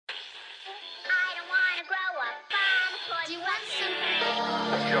Do you want some?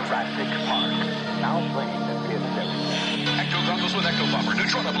 Jurassic Park. Now playing at theaters everywhere. Ecto goggles with Ecto Buffer,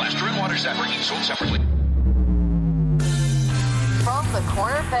 Neutrona Blaster, and Water Zapper, each sold separately. From the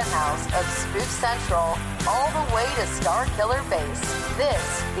corner penthouse of Spook Central all the way to Star Killer Base,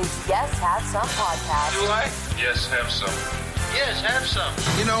 this is Yes Have Some Podcast. Do I? Yes, have some. Yes, have some.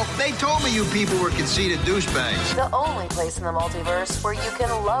 You know, they told me you people were conceited douchebags. The only place in the multiverse where you can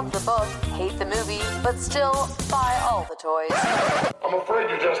love the book, hate the movie, but still buy all the toys. I'm afraid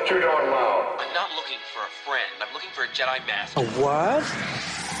you're just too darn loud. I'm not looking for a friend. I'm looking for a Jedi Master. What?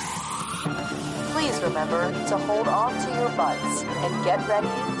 Please remember to hold on to your butts and get ready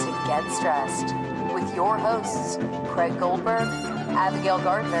to get stressed. With your hosts, Craig Goldberg, Abigail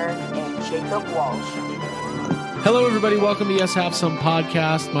Gardner, and Jacob Walsh. Hello, everybody. Welcome to Yes Have Some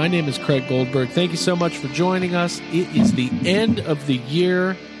Podcast. My name is Craig Goldberg. Thank you so much for joining us. It is the end of the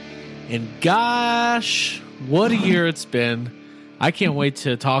year, and gosh, what a year it's been. I can't wait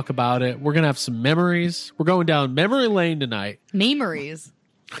to talk about it. We're going to have some memories. We're going down memory lane tonight. Memories.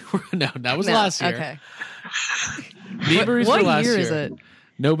 No, that was last year. Okay. Memories What were last year year. is it?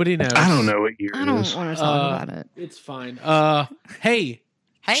 Nobody knows. I don't know what year I it don't is. want to talk about it. It's fine. Hey,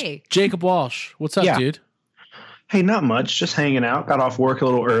 Hey. Jacob Walsh. What's up, Yeah. dude? Hey, not much. Just hanging out. Got off work a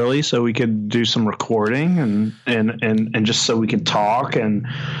little early so we could do some recording and just so we could talk and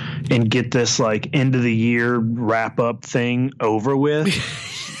get this like end of the year wrap up thing over with,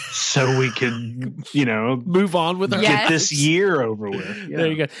 so we could Move on with our Yes. get this year over with. Yeah. There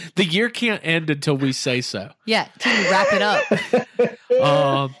you go. The year can't end until we say so. Yeah, to wrap it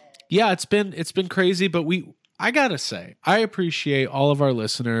up. Yeah, it's been crazy, but I gotta say, I appreciate all of our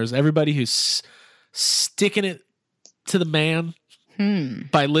listeners, everybody who's sticking it to the man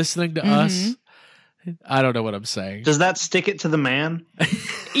by listening to us. I don't know what I'm saying. Does that stick it to the man?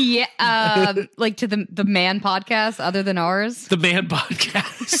 Yeah, like to the man podcast other than ours. The man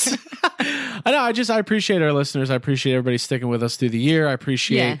podcast. I know. I appreciate our listeners. I appreciate everybody sticking with us through the year. I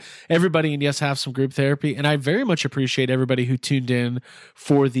appreciate everybody in Yes Have Some Group Therapy, and I very much appreciate everybody who tuned in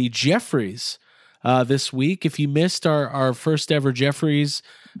for the Jeffries this week. If you missed our first ever Jeffries,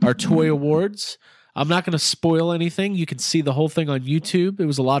 our toy awards, I'm not going to spoil anything. You can see the whole thing on YouTube. It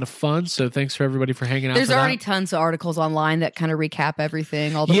was a lot of fun. So thanks for everybody for hanging out. There's for already that. tons of articles online that kind of recap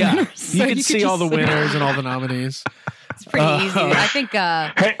everything, all the winners. You So can see just- all the winners and all the nominees. It's pretty easy. I think,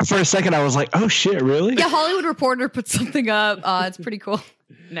 Hey, for a second, I was like, "Oh shit, really?" yeah, Hollywood Reporter put something up. It's pretty cool.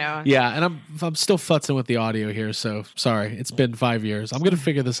 No. Yeah, and I'm still futzing with the audio here, so sorry. It's been 5 years. I'm going to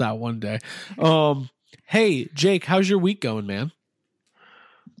figure this out one day. Hey, Jake, how's your week going, man?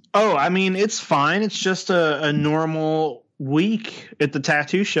 Oh, I mean, it's fine. It's just a normal week at the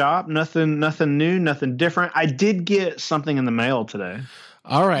tattoo shop. Nothing new, nothing different. I did get something in the mail today.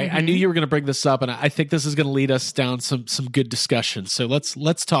 All right. I knew you were going to bring this up, and I think this is going to lead us down some good discussion. So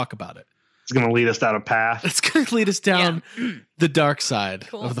let's talk about it. It's going to lead us down a path. It's going to lead us down the dark side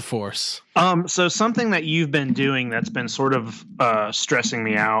of the Force. So something that you've been doing that's been sort of stressing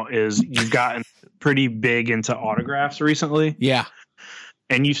me out is you've gotten pretty big into autographs recently. Yeah.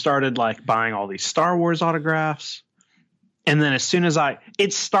 And you started like buying all these Star Wars autographs. And then as soon as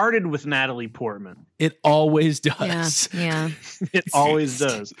it started with Natalie Portman. It always Yeah. does. Yeah. It always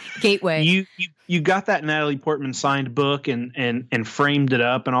does. Gateway. You got that Natalie Portman signed book and framed it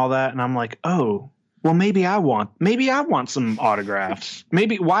up and all that. And I'm like, oh, well, maybe I want some autographs.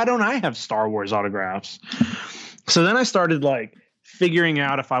 Maybe why don't I have Star Wars autographs? So then I started like figuring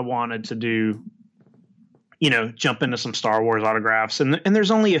out if I wanted to do, jump into some Star Wars autographs. And there's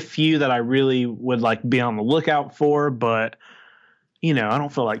only a few that I really would like be on the lookout for, but I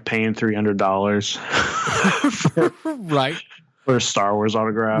don't feel like paying $300 Right. for a Star Wars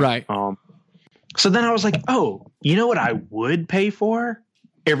autograph. Right. So then I was like, oh, you know what I would pay for?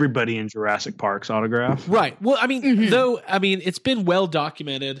 Everybody in Jurassic Park's autograph. Right. Well, I mean, it's been well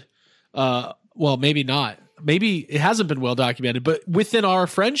documented. Well, maybe not. Maybe it hasn't been well documented, but within our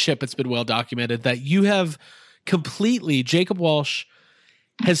friendship, it's been well documented that you have Jacob Walsh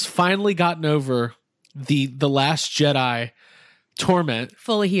has finally gotten over the Last Jedi torment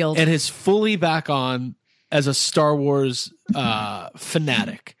Fully healed. and is fully back on as a Star Wars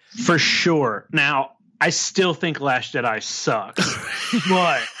fanatic. For sure. Now, I still think Last Jedi sucks,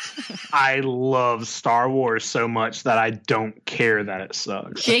 but I love Star Wars so much that I don't care that it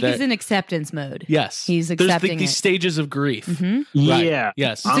sucks. Jake is in acceptance mode. Yes. He's There's accepting these it. stages of grief. Right. Yeah.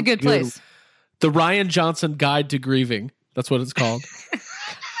 Yes. It's a good place. The Ryan Johnson Guide to Grieving. That's what it's called.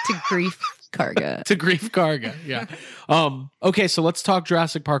 To grief Karga. To Grief Karga. Yeah. Okay, so let's talk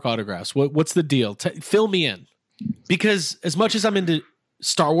Jurassic Park autographs. What's the deal? Fill me in. Because as much as I'm into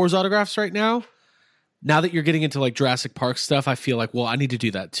Star Wars autographs right now, now that you're getting into like Jurassic Park stuff, I feel like, well, I need to do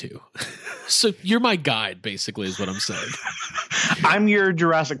that too. So you're my guide, basically, is what I'm saying. I'm your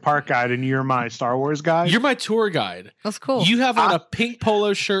Jurassic Park guide, and you're my Star Wars guide. You're my tour guide. That's cool. You have on a pink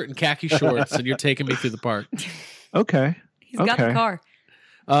polo shirt and khaki shorts, and you're taking me through the park. Okay. He's got the car.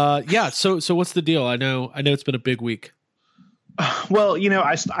 Yeah. So what's the deal? I know it's been a big week. Well,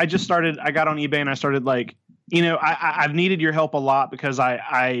 I just started. I got on eBay and I started like, I've needed your help a lot because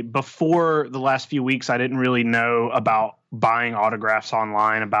I before the last few weeks I didn't really know about buying autographs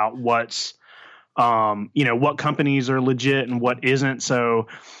online, about what's what companies are legit and what isn't. So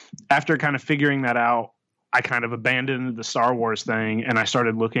after kind of figuring that out, I kind of abandoned the Star Wars thing and I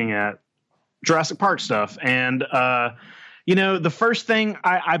started looking at Jurassic Park stuff. And the first thing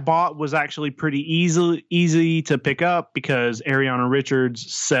I bought was actually pretty easy to pick up because Ariana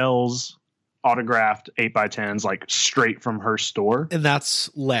Richards sells autographed 8x10s like straight from her store. And that's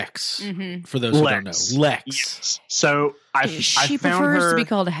Lex, for those who don't know. Lex. Yes. So she found prefers her, to be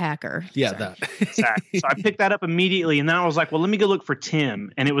called a hacker. Yeah, So. that. Exactly. So I picked that up immediately, and then I was like, well, let me go look for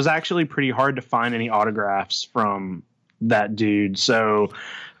Tim. And it was actually pretty hard to find any autographs from that dude. So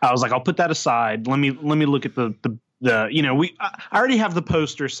I was like, I'll put that aside. Let me look at the I already have the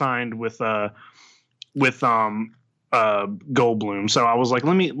poster signed with Goldblum. So I was like,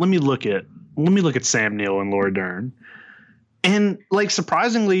 let me look at Sam Neill and Laura Dern. And like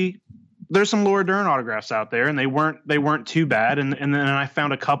surprisingly, there's some Laura Dern autographs out there, and they weren't too bad. And then I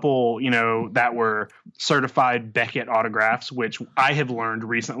found a couple, that were certified Beckett autographs, which I have learned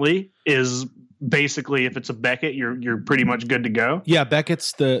recently is basically if it's a Beckett, you're pretty much good to go. Yeah,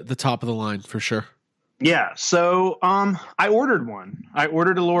 Beckett's the top of the line for sure. Yeah, so I ordered one. I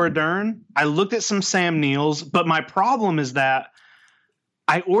ordered a Laura Dern. I looked at some Sam Neill's, but my problem is that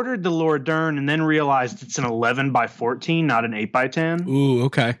I ordered the Laura Dern and then realized it's an 11x14, not an 8x10. Ooh,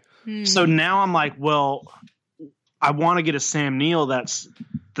 okay. So now I'm like, well, I want to get a Sam Neill that's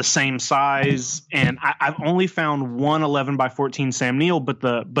the same size, and I've only found one 11x14 Sam Neill, but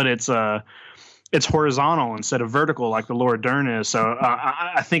it's horizontal instead of vertical like the Laura Dern is. So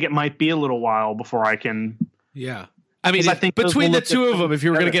I think it might be a little while before I can. Yeah. I mean, I think between those the will two look of them, if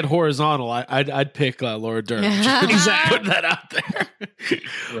you were going to better. get horizontal, I'd pick Laura Dern. Exactly. Put that out there.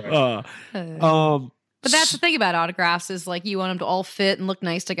 But that's the thing about autographs is like you want them to all fit and look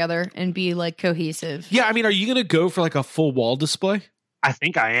nice together and be like cohesive. Yeah, I mean, are you going to go for like a full wall display? I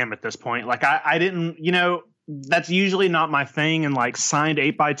think I am at this point. Like I didn't, that's usually not my thing. And like signed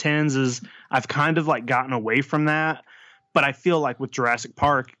 8x10s is I've kind of like gotten away from that. But I feel like with Jurassic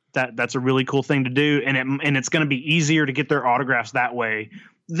Park, that's a really cool thing to do. And it's going to be easier to get their autographs that way.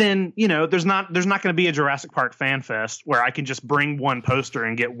 Then, there's not going to be a Jurassic Park fan fest where I can just bring one poster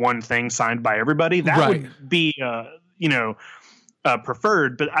and get one thing signed by everybody. That would be,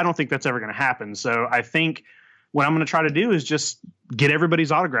 preferred, but I don't think that's ever going to happen. So I think what I'm going to try to do is just get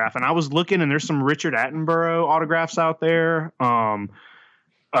everybody's autograph. And I was looking, and there's some Richard Attenborough autographs out there.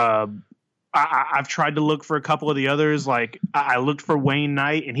 I've tried to look for a couple of the others. Like I looked for Wayne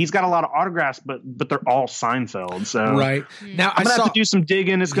Knight, and he's got a lot of autographs, but they're all Seinfeld. So right now I'm gonna have to do some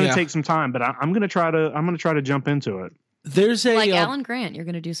digging. It's gonna take some time, but I'm gonna try to jump into it. There's a like Alan Grant. You're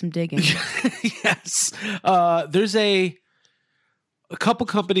gonna do some digging. Yes. There's a couple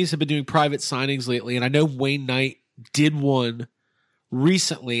companies have been doing private signings lately, and I know Wayne Knight did one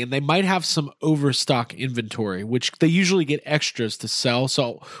recently, and they might have some overstock inventory, which they usually get extras to sell.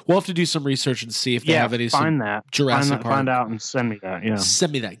 So we'll have to do some research and see if they have any. Find that Jurassic Park. Find out and send me that. Yeah,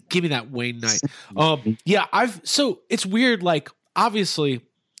 send me that. Give me that Wayne Knight. Yeah, so it's weird. Like obviously,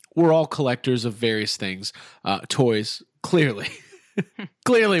 we're all collectors of various things, toys. Clearly,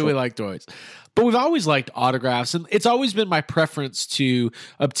 we like toys. But we've always liked autographs, and it's always been my preference to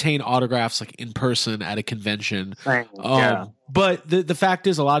obtain autographs like in person at a convention. Yeah. But the fact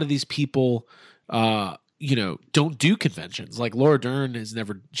is, a lot of these people, don't do conventions. Like Laura Dern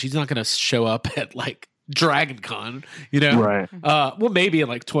she's not going to show up at like Dragon Con, Right. Well, maybe in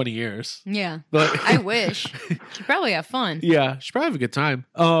like 20 years. Yeah. But I wish. She'd probably have fun. Yeah, she'd probably have a good time.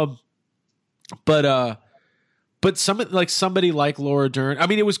 But somebody like Laura Dern, I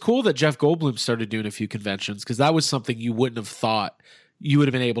mean, it was cool that Jeff Goldblum started doing a few conventions because that was something you wouldn't have thought you would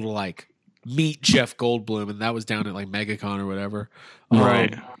have been able to like meet Jeff Goldblum, and that was down at like MegaCon or whatever.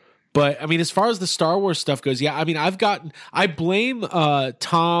 Right. But I mean, as far as the Star Wars stuff goes, yeah, I mean, I blame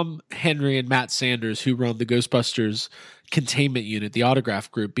Tom Henry and Matt Sanders, who run the Ghostbusters containment unit, the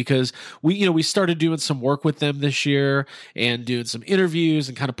autograph group, because we started doing some work with them this year and doing some interviews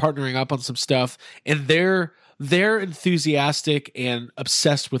and kind of partnering up on some stuff, and they're enthusiastic and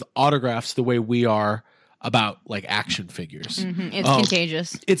obsessed with autographs the way we are. about like action figures. It's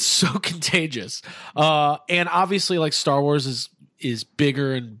contagious. It's so contagious. And obviously like Star Wars is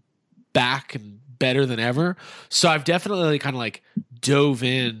bigger and back and better than ever. So I've definitely kind of like dove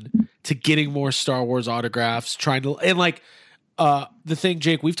in to getting more Star Wars autographs, trying to, and like the thing,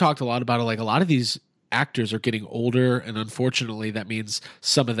 Jake, we've talked a lot about it. Like a lot of these actors are getting older, and unfortunately that means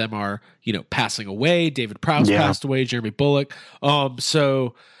some of them are, you know, passing away. David Prowse passed away, Jeremy Bulloch.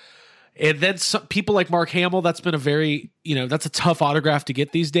 So, and then some people like Mark Hamill, that's been a very, you know, that's a tough autograph to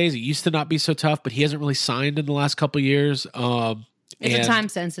get these days. It used to not be so tough, but he hasn't really signed in the last couple of years. It's a time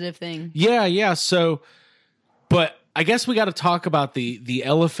sensitive thing. Yeah. So, but I guess we got to talk about the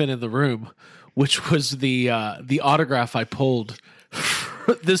elephant in the room, which was the autograph I pulled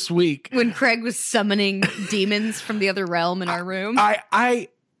this week when Craig was summoning demons from the other realm in our room.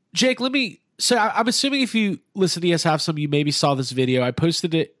 Jake, I'm assuming if you listen to Yes Have Some, you maybe saw this video. I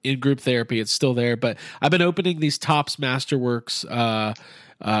posted it in group therapy. It's still there, but I've been opening these Topps Masterworks.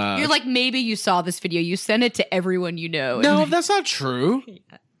 You're like, maybe you saw this video. You sent it to everyone you know. No, that's not true.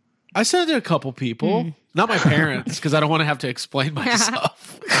 I sent it to a couple people, not my parents, because I don't want to have to explain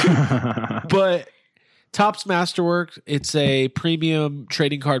myself. But Topps Masterworks, it's a premium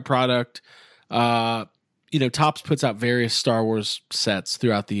trading card product. You know, Topps puts out various Star Wars sets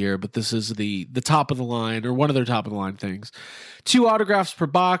throughout the year, but this is the top of the line, or one of their top of the line things. 2 autographs per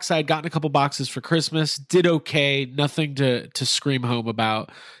box. I had gotten a couple boxes for Christmas. Did okay. Nothing to scream home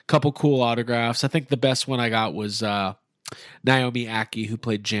about. Couple cool autographs. I think the best one I got was Naomi Ackie, who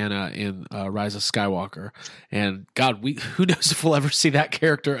played Janna in Rise of Skywalker. And God, who knows if we'll ever see that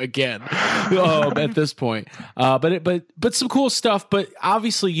character again at this point. But some cool stuff. But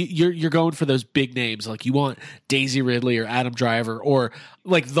obviously, you're going for those big names. Like you want Daisy Ridley or Adam Driver, or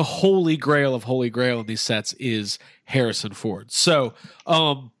like the holy grail of holy grail in these sets is Harrison Ford. So,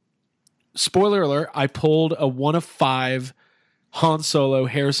 spoiler alert: I pulled a 1 of 5 Han Solo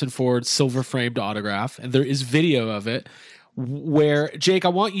Harrison Ford silver framed autograph, and there is video of it where, Jake, I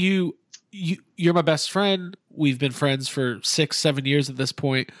want you're my best friend. We've been friends for 6-7 years at this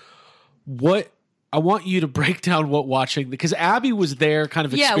point. I want you to break down what watching, because Abby was there kind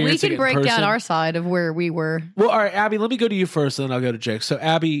of experiencing it. Yeah, we can break in person. down our side of where we were. Well, all right, Abby, let me go to you first, and then I'll go to Jake. So,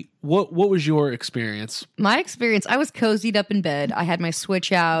 Abby, what was your experience? My experience, I was cozied up in bed. I had my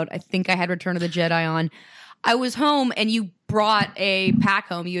Switch out. I think I had Return of the Jedi on. I was home, and you brought a pack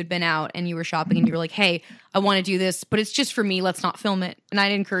home. You had been out, and you were shopping, and you were like, hey, I want to do this, but it's just for me. Let's not film it. And I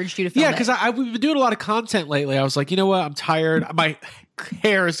encouraged you to film it. Yeah, because we've been doing a lot of content lately. I was like, you know what? I'm tired. My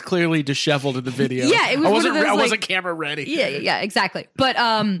hair is clearly disheveled in the video. Yeah, it was I wasn't camera ready. Yeah, exactly. But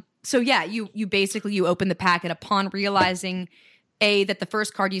so yeah, you basically you open the packet upon realizing that the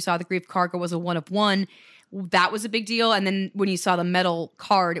first card you saw, the Grief Karga, was a 1 of 1. That was a big deal. And then when you saw the metal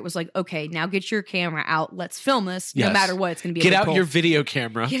card, it was like, okay, now get your camera out. Let's film this. Yes. No matter what, it's going to be Get out your video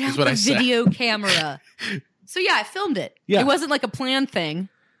camera. Get is out what the I said. video camera. So yeah, I filmed it. Yeah. It wasn't like a planned thing.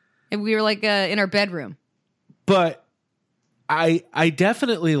 And we were like in our bedroom. But I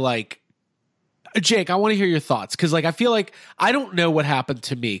definitely like, Jake, I want to hear your thoughts, because like I feel like I don't know what happened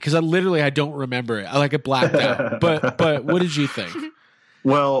to me, because I don't remember it. I like it blacked out. But what did you think?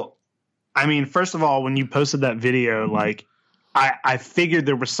 Well, I mean, first of all, when you posted that video, like I figured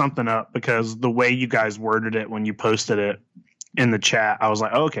there was something up, because the way you guys worded it when you posted it in the chat, I was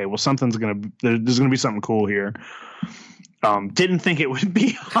like, oh, okay, well, there's gonna be something cool here. Didn't think it would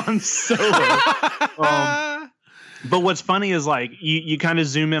be Han Solo. But what's funny is like you kind of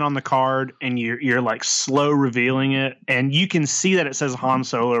zoom in on the card, and you're like slow revealing it, and you can see that it says Han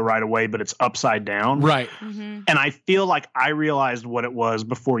Solo right away, but it's upside down. Right. Mm-hmm. And I feel like I realized what it was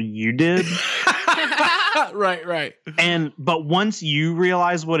before you did. Right. But once you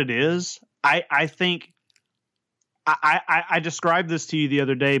realize what it is, I think I described this to you the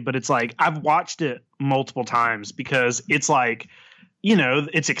other day, but it's like I've watched it multiple times, because it's like, you know,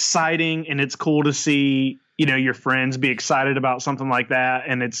 it's exciting and it's cool to see, you know, your friends be excited about something like that,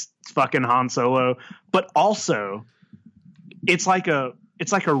 and it's fucking Han Solo. But also, it's like a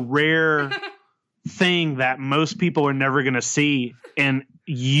rare thing that most people are never going to see, and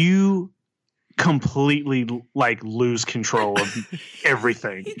you completely like lose control of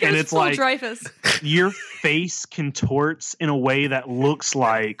everything. And it's like Dreyfus. Your face contorts in a way that looks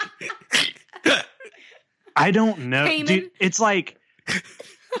like, I don't know, Heyman. dude. It's like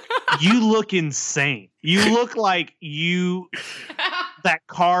you look insane. You look like that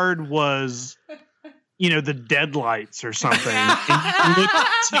card was, you know, the Deadlights or something. And you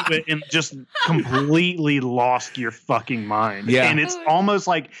looked into it and just completely lost your fucking mind. Yeah. And it's almost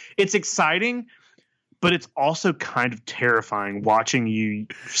like, it's exciting, but it's also kind of terrifying watching you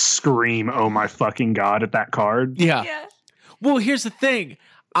scream, "Oh my fucking God," at that card. Yeah. Well, here's the thing.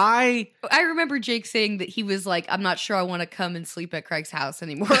 I remember Jake saying that he was like, I'm not sure I want to come and sleep at Craig's house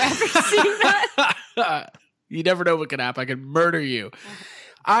anymore after seeing that. You never know what can happen. I can murder you.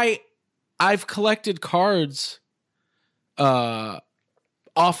 I've collected cards off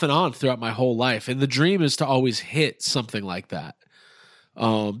and on throughout my whole life, and the dream is to always hit something like that.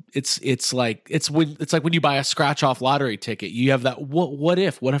 It's like when you buy a scratch off lottery ticket, you have that what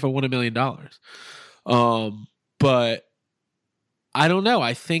if I won $1 million? But I don't know.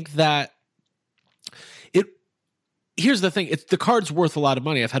 I think that here's the thing. The card's worth a lot of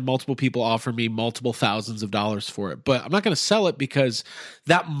money. I've had multiple people offer me multiple thousands of dollars for it, but I'm not going to sell it because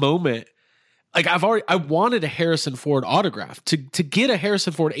that moment, like I wanted a Harrison Ford autograph. To get a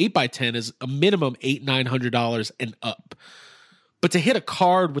Harrison Ford 8x10 is a minimum $800-900 and up. But to hit a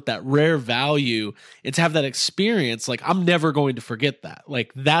card with that rare value and to have that experience, like I'm never going to forget that.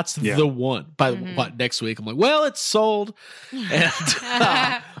 Like that's the one. By what next week, I'm like, well, it's sold, and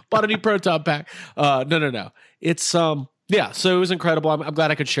bought a new Proton pack. No. It's So it was incredible. I'm glad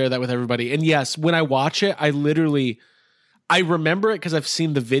I could share that with everybody. And yes, when I watch it, I remember it because I've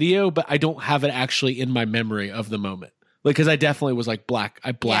seen the video, but I don't have it actually in my memory of the moment. Like, because I definitely was like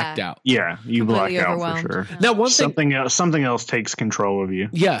I blacked out. Yeah, you black out for sure. Now, one thing, something else takes control of you.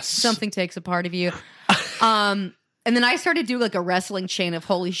 Yes, something takes a part of you. And then I started doing like a wrestling chain of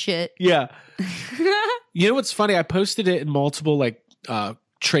holy shit. Yeah. You know what's funny? I posted it in multiple like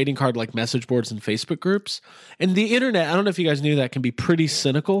trading card like message boards and Facebook groups, and the internet. I don't know if you guys knew that can be pretty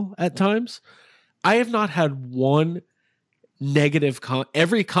cynical at times. I have not had one negative comment.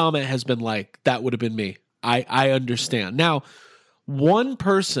 Every comment has been like, "That would have been me." I understand. Now, one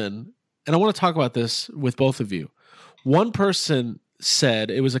person, and I want to talk about this with both of you. One person said,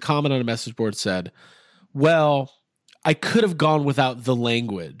 it was a comment on a message board, said, well, I could have gone without the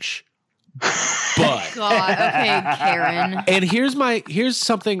language. But God, okay, Karen. And here's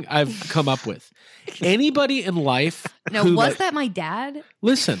something I've come up with. Anybody in life that my dad?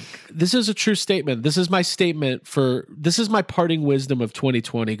 Listen, this is a true statement. This is my parting wisdom of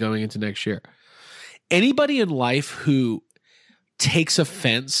 2020 going into next year. Anybody in life who takes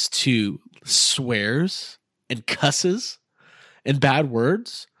offense to swears and cusses and bad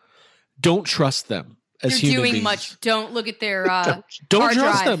words, don't trust them as human beings. Don't look at their don't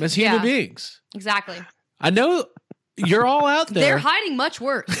trust them as human beings. Exactly. I know you're all out there. They're hiding much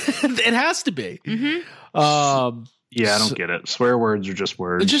worse. It has to be. Yeah, I don't get it. Swear words are just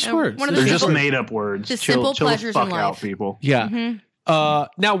words. They're just words. They're just made up words. The simple pleasures chill the in fuck life. out, people. Yeah.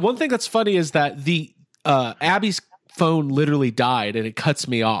 Now, one thing that's funny is that the Abby's phone literally died and it cuts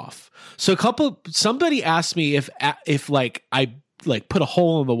me off. So somebody asked me if like I like put a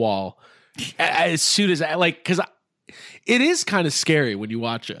hole in the wall as soon as because it is kind of scary when you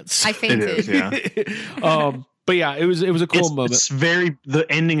watch it. I fainted. It is, yeah. But yeah, it was a cool moment. The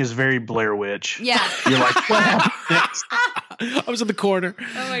ending is very Blair Witch. Yeah. You're like, what happened next? I was in the corner.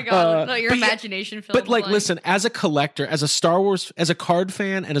 Oh my God. Your imagination filled. But like, listen, as a collector, as a Star Wars, as a card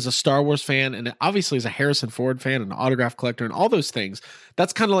fan, and as a Star Wars fan, and obviously as a Harrison Ford fan and an autograph collector and all those things,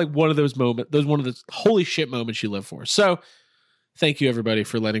 that's kind of like one of those moments, one of the holy shit moments you live for. So thank you everybody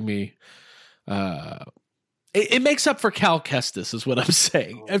for letting me, it makes up for Cal Kestis is what I'm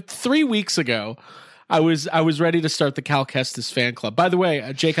saying. 3 weeks ago, I was ready to start the Cal Kestis fan club. By the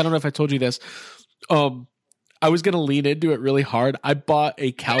way, Jake, I don't know if I told you this. I was going to lean into it really hard. I bought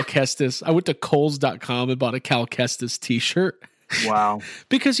a Cal Kestis. I went to Kohl's.com and bought a Cal Kestis t-shirt. Wow.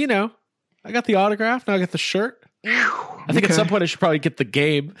 Because, I got the autograph. Now I got the shirt. I think at some point I should probably get the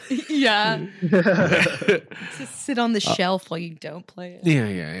game. Yeah. Just sit on the shelf while you don't play it.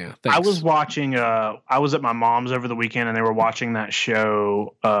 Yeah. Thanks. I was watching, I was at my mom's over the weekend and they were watching that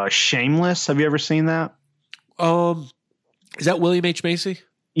show, Shameless. Have you ever seen that? Is that William H. Macy?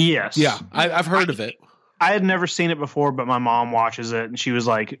 Yes. Yeah. I've heard of it. I had never seen it before, but my mom watches it and she was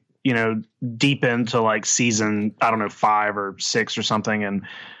like, deep into like season, 5 or 6 or something. And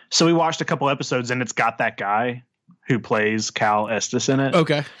so we watched a couple episodes and it's got that guy who plays Cal Estes in it.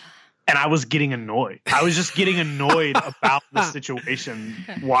 Okay. And I was getting annoyed. I was just getting annoyed about the situation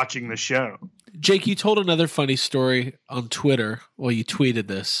watching the show. Jake, you told another funny story on Twitter. Well, you tweeted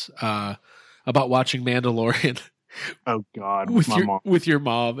this about watching Mandalorian. Oh God, with your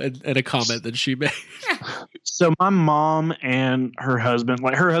mom and a comment that she made. So my mom and her husband,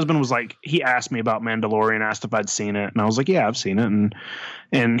 was like, he asked me about Mandalorian, asked if I'd seen it, and I was like, yeah, I've seen it,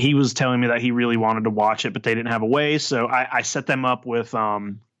 and he was telling me that he really wanted to watch it, but they didn't have a way, so I set them up with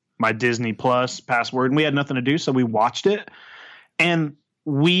my Disney Plus password, and we had nothing to do, so we watched it, and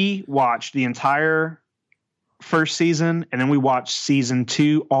we watched the entire first season, and then we watched season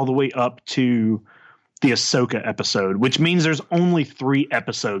 2 all the way up to the Ahsoka episode, which means there's only 3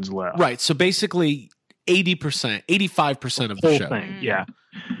 episodes left. Right. So basically 80%, 85% of the Whole show. thing. Yeah.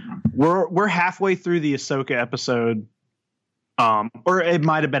 We're halfway through the Ahsoka episode. Or it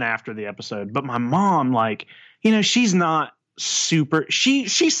might have been after the episode, but my mom, like, you know, she's not super, she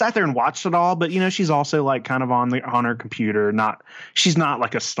sat there and watched it all, but you know, she's also like kind of on her computer. She's not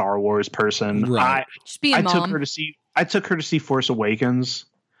like a Star Wars person. Right. Just being I mom. took her to see Force Awakens.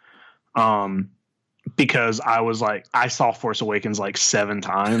 Because I saw Force Awakens like 7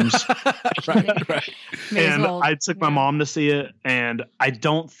 times. Right. And I took my mom to see it, and I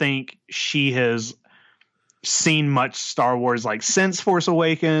don't think she has seen much Star Wars like since Force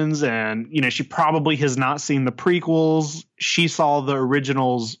Awakens, and you know, she probably has not seen the prequels. She saw the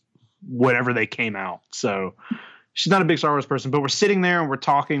originals whenever they came out. So she's not a big Star Wars person, but we're sitting there and we're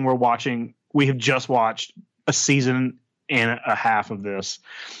talking, we're watching, we have just watched a season and a half of this.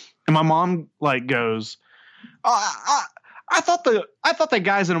 And my mom like goes, I thought the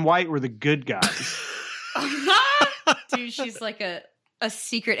guys in white were the good guys. Dude, she's like a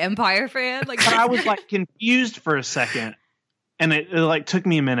Secret Empire fan. Like, But I was like confused for a second, and it like took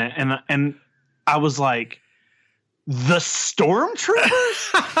me a minute, and I was like, the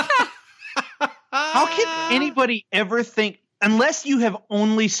Stormtroopers? How can anybody ever think, unless you have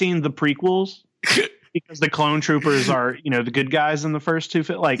only seen the prequels, because the clone troopers are, you know, the good guys in the first 2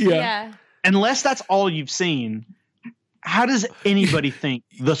 like yeah. unless that's all you've seen, how does anybody think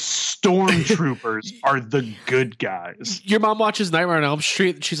the Stormtroopers are the good guys? Your mom watches Nightmare on Elm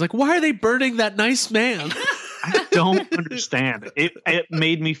Street, and she's like, why are they burning that nice man? I don't understand. It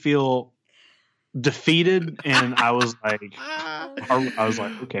made me feel defeated, and I was like,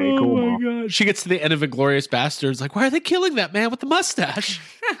 okay, cool. Oh my Mom. God. She gets to the end of Inglourious Bastards, like, why are they killing that man with the mustache?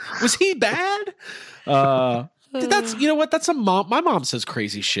 Was he bad? That's, you know what? That's my mom says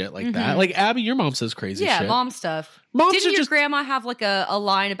crazy shit like that. Like, Abby, your mom says crazy shit. Yeah, mom stuff. Moms Didn't are your just- grandma have like a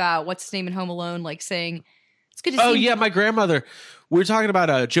line about what's his name in Home Alone, like saying, it's good to see Oh you. yeah, my grandmother. We were talking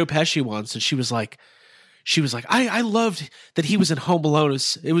about Joe Pesci once, and she was like, I loved that he was in Home Alone.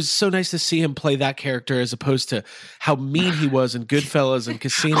 It was so nice to see him play that character as opposed to how mean he was in Goodfellas and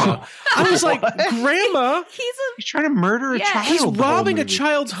Casino. I was like, Grandma, He's trying to murder a Yeah. child. he's the whole robbing a movie.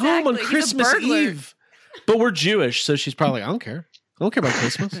 child's home on Exactly. He's a Christmas burglar. Eve. But we're Jewish, so she's probably like, I don't care. I don't care about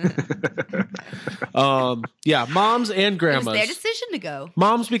Christmas. Yeah, moms and It was grandmas. their decision to go.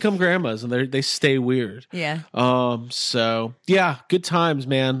 Moms become grandmas, and they stay weird. Yeah. So yeah, good times,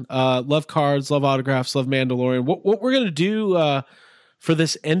 man. Love cards, love autographs, love Mandalorian. What we're gonna do for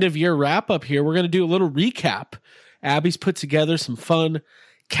this end of year wrap up here, we're gonna do a little recap. Abby's put together some fun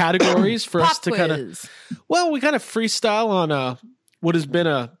categories for us Pop to kind of, quiz. well, we kind of freestyle on what has been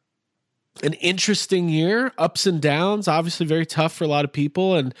an interesting year, ups and downs, obviously very tough for a lot of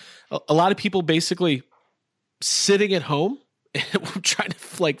people, and a lot of people basically sitting at home and trying to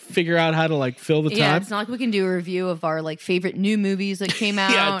like figure out how to like fill the Yeah, time. it's not like we can do a review of our like favorite new movies that came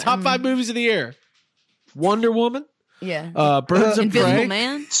out. Yeah, top and- 5 movies of the year: Wonder Woman, Yeah. Birds of Invisible Prey.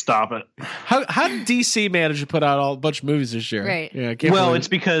 Man. Stop it. How did DC manage to put out a bunch of movies this year? Right. Yeah. I can't Well, believe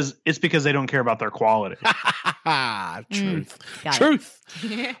it's because they don't care about their quality. truth. Got it. Truth.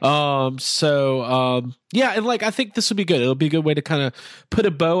 Yeah, and like I think this will be good. It'll be a good way to kind of put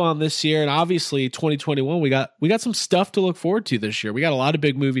a bow on this year. And obviously 2021, we got some stuff to look forward to this year. We got a lot of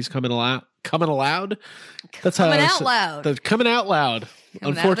big movies coming aloud. That's how Coming I out say- loud. They're coming out loud.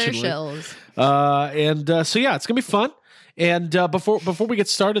 Coming out of their unfortunately. shells. So yeah, it's gonna be fun. And before we get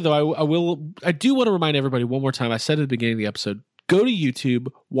started, though, I do want to remind everybody one more time. I said at the beginning of the episode, go to YouTube,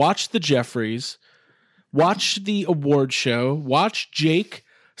 watch the Jeffries, watch the award show, watch Jake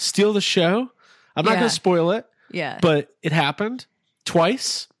steal the show. I'm not Yeah. going to spoil it, Yeah. but it happened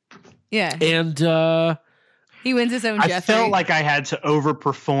twice, Yeah. and He wins his own I Jeffrey. felt like I had to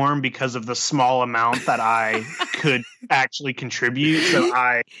overperform because of the small amount that I could actually contribute. So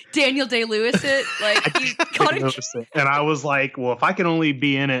I Daniel Day-Lewis it. Like, you got it. noticed it. And I was like, well, if I can only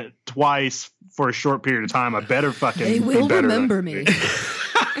be in it twice for a short period of time, I better fucking They be will better remember than me.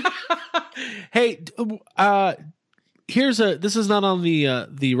 hey, this is not on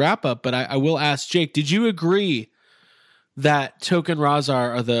the wrap up, but I will ask Jake, did you agree that Token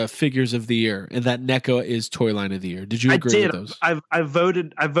Razar are the figures of the year and that NECA is Toy Line of the Year? Did you I agree did. with those? I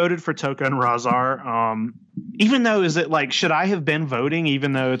voted for Toka and Razar. Even though, is it like, should I have been voting?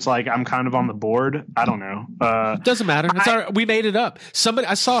 Even though it's like I'm kind of on the board. I don't know. Doesn't matter. It's we made it up. Somebody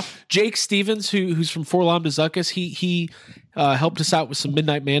I saw Jake Stevens, who's from Forlom to Zuckus. He helped us out with some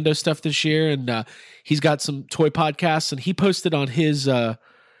Midnight Mando stuff this year, and he's got some toy podcasts. And he posted on his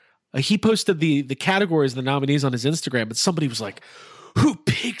he posted the categories, the nominees on his Instagram, and somebody was like, "Who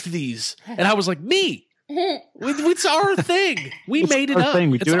picked these?" And I was like, "Me." It's our thing. We made it up.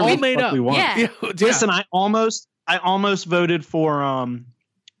 We It's do all made up. we want. Yeah. Listen, I almost voted for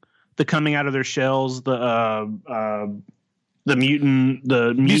the coming out of their shells, the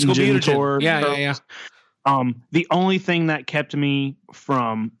musical mutagen tour. Yeah. The only thing that kept me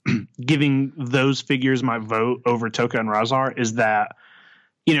from giving those figures my vote over Toka and Razar is that,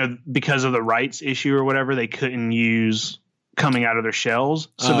 because of the rights issue or whatever, they couldn't use coming out of their shells.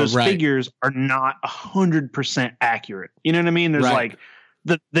 So those figures are not 100% accurate. You know what I mean? There's like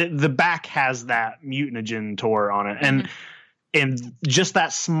the back has that mutagen tour on it. And just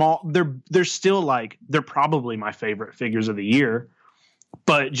that small, they're still like, they're probably my favorite figures of the year.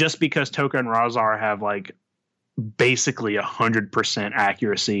 But just because Toka and Razar have like basically 100%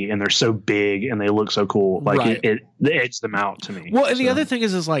 accuracy and they're so big and they look so cool, like it edges them out to me. Well, and the other thing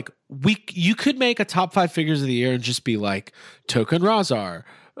is like you could make a top 5 figures of the year and just be like Toka and Razar.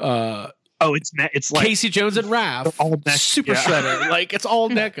 It's like Casey Jones and Raph, all NECA, Super Shredder, like it's all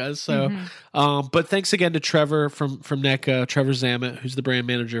NECA. So, but thanks again to Trevor from NECA, Trevor Zammit, who's the brand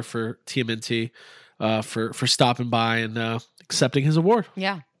manager for TMNT, for stopping by and accepting his award.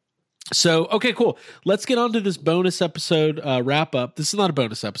 Yeah. So, okay, cool. Let's get on to this bonus episode wrap up. This is not a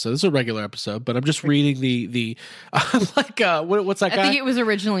bonus episode. This is a regular episode, but I'm just reading the I'm like, what's that guy? I think it was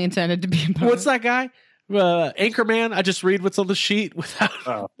originally intended to be a bonus. What's that guy? Anchorman. I just read what's on the sheet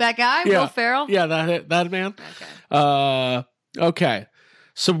without that guy, Yeah. Will Ferrell. Yeah, that man. Okay. Okay.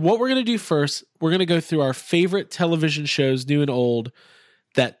 So what we're gonna do first, we're gonna go through our favorite television shows, new and old,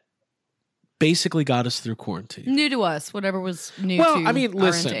 that basically got us through quarantine. New to us, whatever was new Well, to I mean, our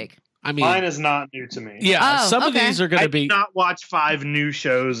listen. intake. I mean, mine is not new to me. yeah, Oh, some of okay. these are gonna I be. did not watch 5 new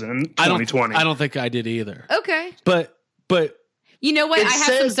shows in 2020. I don't think I did either. Okay. But You know what? It I have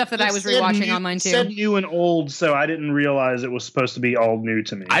some says- stuff that I it was said rewatching new- on mine it too. said new and old, so I didn't realize it was supposed to be all new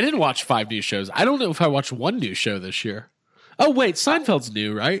to me. I didn't watch 5 new shows. I don't know if I watched 1 new show this year. Oh wait, Seinfeld's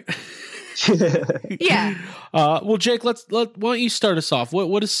new, right? Yeah. Well, Jake, why don't you start us off?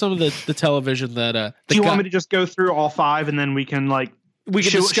 What is some of the television that Do you want me to just go through all 5 and then we can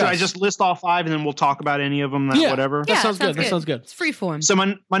should discuss? I just list all 5 and then we'll talk about any of them? Whatever. That sounds good. That sounds good. It's free form. So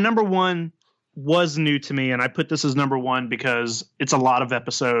my number 1 was new to me, and I put this as number 1 because it's a lot of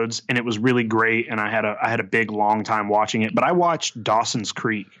episodes and it was really great, and I had a big long time watching it. But I watched Dawson's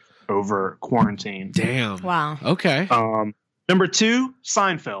Creek over quarantine. Damn. Wow. Okay. Number 2,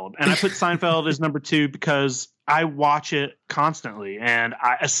 Seinfeld, and I put Seinfeld as number 2 because I watch it constantly, and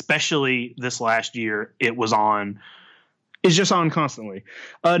especially this last year, it was on. It's just on constantly.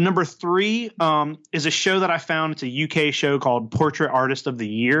 Number 3 is a show that I found. It's a UK show called Portrait Artist of the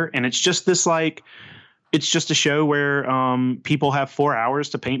Year. And it's just this it's just a show where people have 4 hours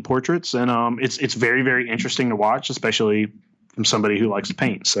to paint portraits. And it's very, very interesting to watch, especially from somebody who likes to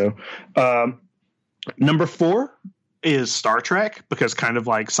paint. So number 4 is Star Trek, because kind of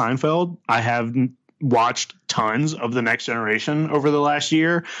like Seinfeld, I have watched tons of The Next Generation over the last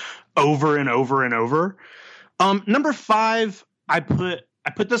year, over and over and over. Number 5, I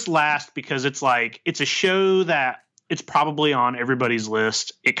put this last because it's a show that it's probably on everybody's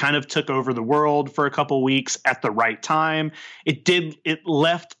list. It kind of took over the world for a couple weeks at the right time. It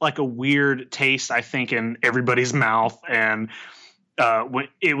left like a weird taste, I think, in everybody's mouth, and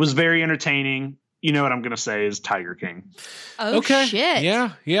it was very entertaining. You know what I'm going to say is Tiger King. Oh, okay. shit.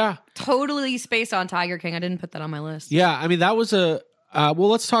 Yeah. Totally spaced on Tiger King. I didn't put that on my list. Yeah. I mean, that was well,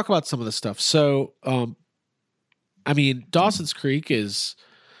 let's talk about some of the stuff. So, I mean, Dawson's Creek is.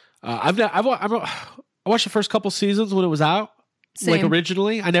 I watched the first couple seasons when it was out, Same. like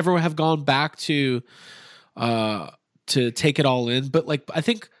originally. I never have gone back to take it all in, but like I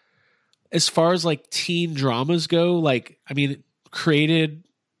think as far as like teen dramas go, like I mean,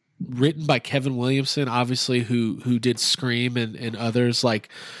 written by Kevin Williamson, obviously who did Scream and others. Like,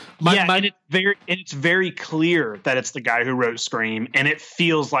 and it's very clear that it's the guy who wrote Scream, and it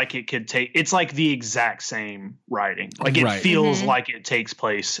feels like it could take. It's like the exact same writing. Like it feels like it takes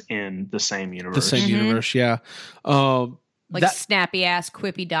place in the same universe. The same universe, yeah. Like snappy ass,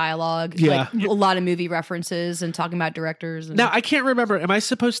 quippy dialogue. Yeah. Like a lot of movie references and talking about directors. And Now I can't remember. Am I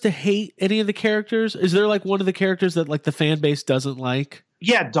supposed to hate any of the characters? Is there like one of the characters that like the fan base doesn't like?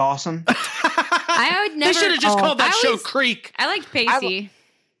 Yeah, Dawson. I would never. They should have just called that I show always- Creek. I liked Pacey.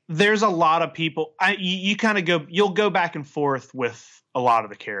 There's a lot of people. You kind of you'll go back and forth with a lot of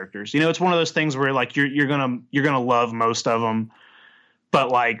the characters. You know, it's one of those things where like you're gonna love most of them, but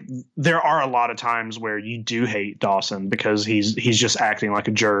like there are a lot of times where you do hate Dawson because he's just acting like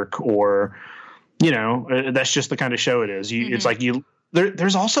a jerk, or you know, that's just the kind of show it is. It's like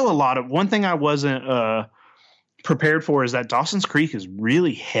There's also a lot of one thing I wasn't prepared for is that Dawson's Creek is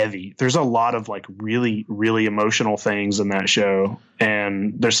really heavy. There's a lot of like really, really emotional things in that show.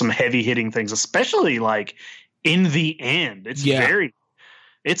 And there's some heavy hitting things, especially like in the end.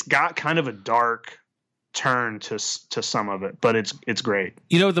 It's got kind of a dark turn to some of it, but it's great.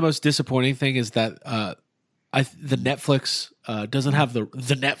 You know, the most disappointing thing is that the Netflix doesn't have the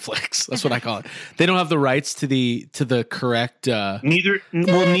Netflix. That's what I call it. They don't have the rights to the correct. Neither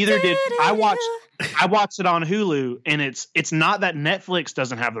did I. Watched it on Hulu, and it's not that Netflix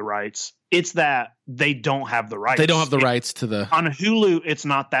doesn't have the rights. It's that they don't have the rights. They don't have the rights to the on Hulu. It's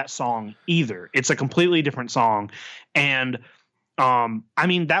not that song either. It's a completely different song, and I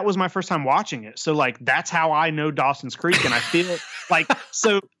mean that was my first time watching it. So like that's how I know Dawson's Creek, and I feel like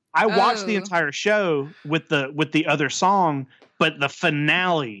so. I watched the entire show with the other song, but the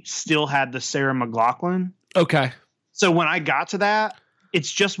finale still had the Sarah McLachlan. Okay. So when I got to that,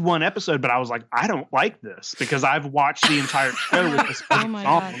 it's just one episode, but I was like, I don't like this because I've watched the entire show with this song.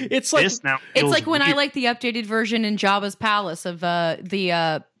 God. It's like it's like when I like the updated version in Jabba's Palace of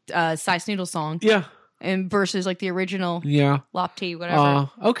the Cy Snoodle song. Yeah. And versus like the original. Yeah. Lop T, whatever.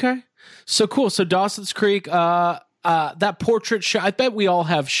 Okay. So cool. So Dawson's Creek, that portrait show, I bet we all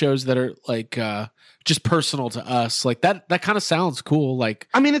have shows that are like just personal to us. Like that kind of sounds cool. Like,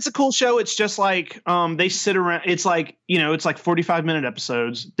 I mean, it's a cool show. It's just like they sit around. It's like, you know, it's like 45-minute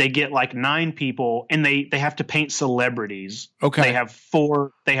episodes. They get like 9 people and they have to paint celebrities. Okay. They have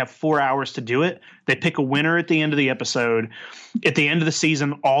 4 hours to do it. They pick a winner at the end of the episode. At the end of the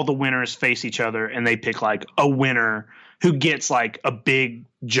season, all the winners face each other and they pick like a winner who gets like a big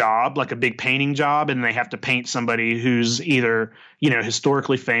job, like a big painting job, and they have to paint somebody who's either, you know,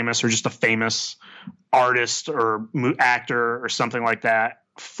 historically famous or just a famous artist or actor or something like that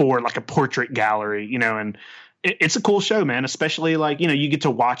for like a portrait gallery, you know, and it's a cool show, man, especially like, you know, you get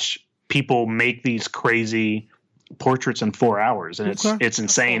to watch people make these crazy portraits in 4 hours and it's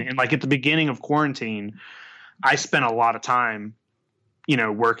insane. And like at the beginning of quarantine, I spent a lot of time, you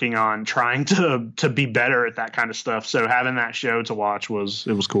know, working on trying to be better at that kind of stuff. So having that show to watch was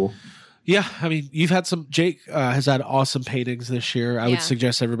cool. Yeah, I mean, you've had some. Jake has had awesome paintings this year. I would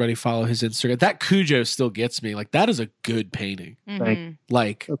suggest everybody follow his Instagram. That Cujo still gets me. Like that is a good painting. Mm-hmm.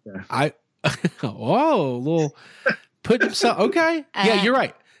 Like little put himself. Okay, yeah, you're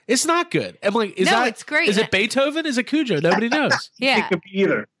right. It's not good. I'm like, it's great. Is it Beethoven? Is it Cujo? Nobody knows. Yeah. It could be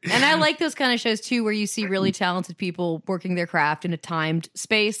either. And I like those kind of shows too, where you see really talented people working their craft in a timed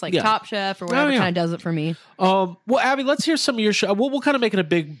space, like Top Chef or whatever kind of does it for me. Well, Abby, let's hear some of your show. We'll kind of make it a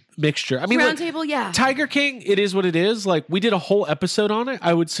big mixture. I mean, Roundtable, yeah. Tiger King, it is what it is. Like we did a whole episode on it.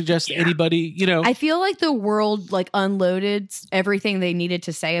 I would suggest anybody, you know. I feel like the world like unloaded everything they needed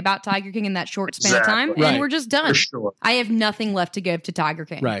to say about Tiger King in that short span of time, and we're just done. For sure. I have nothing left to give to Tiger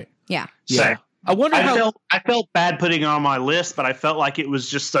King. Right. Yeah. Yeah. I wonder I felt bad putting it on my list, but I felt like it was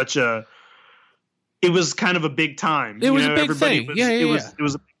just it was kind of a big time. It was a big thing. It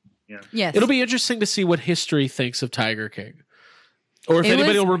was Yes. It'll be interesting to see what history thinks of Tiger King. Or if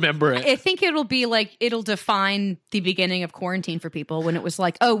anybody will remember it. I think it'll be like, it'll define the beginning of quarantine for people when it was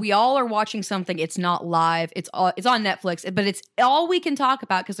like, oh, we all are watching something. It's not live. It's on Netflix, but it's all we can talk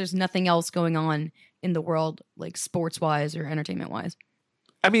about because there's nothing else going on in the world, like sports wise or entertainment wise.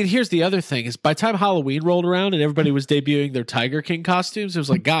 I mean, here's the other thing is by the time Halloween rolled around and everybody was debuting their Tiger King costumes, it was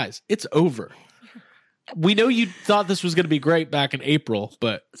like, guys, it's over. We know you thought this was going to be great back in April,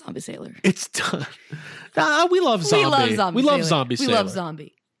 but Zombie Sailor. It's done. We love Zombie. We love Zombie Sailor. We love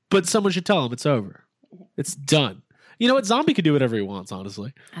Zombie. But someone should tell him it's over. It's done. You know what? Zombie can do whatever he wants,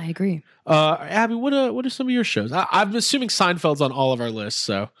 honestly. I agree. Abby, what are some of your shows? I'm assuming Seinfeld's on all of our lists,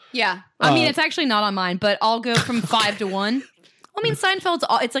 so. Yeah. I mean, it's actually not on mine, but I'll go from 5 to 1. I mean, Seinfeld's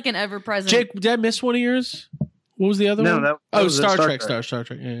it's like an ever-present. Jake, did I miss one of yours? What was the other one? That was Star Trek. Star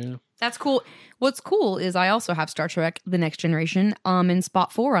Trek. Yeah. That's cool. What's cool is I also have Star Trek: The Next Generation in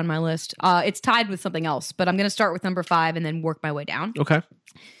spot 4 on my list. It's tied with something else, but I'm going to start with number 5 and then work my way down. Okay.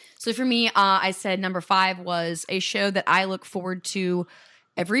 So for me, I said number 5 was a show that I look forward to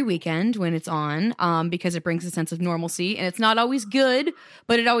every weekend when it's on, because it brings a sense of normalcy, and it's not always good,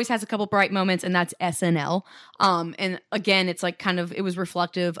 but it always has a couple bright moments, and that's SNL. And again, it's like it was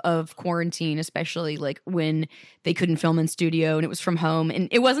reflective of quarantine, especially like when they couldn't film in studio and it was from home, and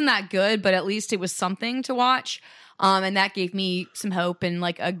it wasn't that good, but at least it was something to watch. And that gave me some hope and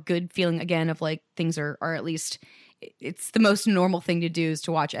like a good feeling again of like things are at least. It's the most normal thing to do is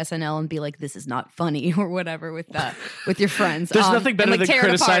to watch SNL and be like, this is not funny or whatever with your friends. There's nothing better than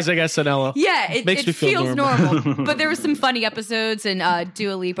criticizing SNL. Yeah, it feels normal. normal. But there were some funny episodes, and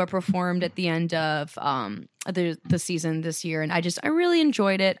Dua Lipa performed at the end of the season this year, and I really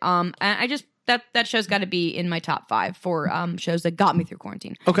enjoyed it. And I just that show's got to be in my top 5 for shows that got me through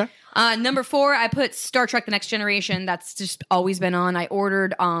quarantine. Okay. Number 4, I put Star Trek: The Next Generation. That's just always been on. I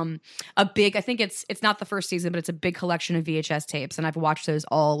ordered a big, I think it's not the first season, but it's a big collection of VHS tapes, and I've watched those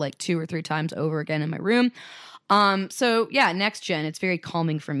all like 2 or 3 times over again in my room. So yeah, Next Gen, it's very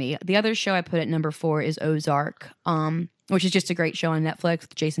calming for me. The other show I put at number 4 is Ozark, which is just a great show on Netflix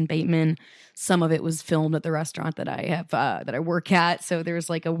with Jason Bateman. Some of it was filmed at the restaurant that I have that I work at, so there's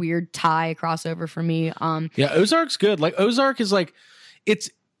like a weird tie crossover for me. Yeah, Ozark's good. Like Ozark is like it's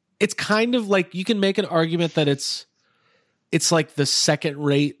kind of like you can make an argument that it's like the second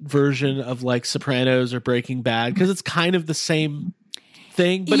rate version of like Sopranos or Breaking Bad because it's kind of the same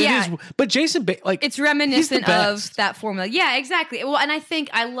thing, but Yeah. it is. But Jason, like It's reminiscent he's the of best. that formula. Yeah, exactly. Well, and I think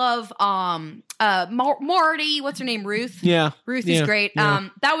I love Marty. What's her name? Ruth. Yeah, Ruth yeah, is great. yeah.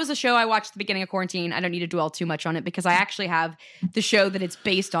 That was a show I watched at the beginning of quarantine. I don't need to dwell too much on it because I actually have the show that it's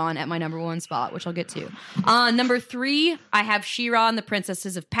based on at my number 1 spot, which I'll get to. Number 3, I have She-Ra and the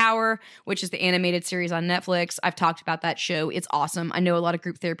Princesses of Power, which is the animated series on Netflix. I've talked about that show. It's awesome. I know a lot of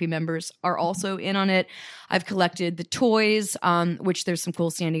group therapy members are also in on it. I've collected the toys, which there's some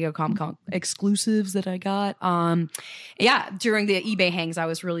cool San Diego Comic-Con exclusives that I got. Yeah, during the eBay hangs, I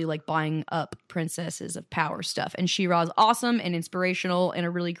was really like buying up Princesses of Power stuff. And She-Ra is awesome and inspirational and a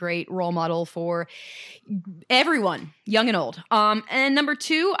really great role model for everyone, young and old. And number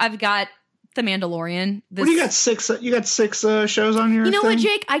 2, I've got The Mandalorian. What do you got? 6? You got 6 shows on your You know what, thing?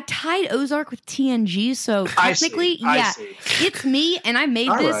 Jake? I tied Ozark with TNG, so I see, technically, I yeah, see. it's me, and I made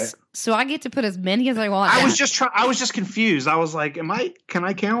All this, right. so I get to put as many as I want. I was just confused. I was like, can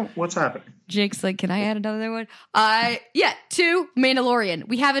I count? What's happening? Jake's like, can I add another one? Yeah, 2, Mandalorian.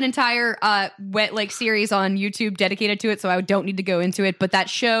 We have an entire wet like series on YouTube dedicated to it, so I don't need to go into it. But that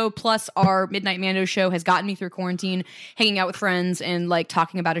show plus our Midnight Mando show has gotten me through quarantine. Hanging out with friends and like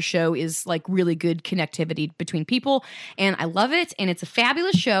talking about a show is like really good connectivity between people, and I love it. And it's a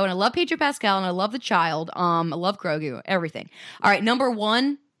fabulous show, and I love Pedro Pascal, and I love the child. I love Grogu, everything. All right, number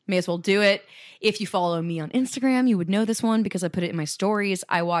 1. May as well do it. If you follow me on Instagram, you would know this one because I put it in my stories.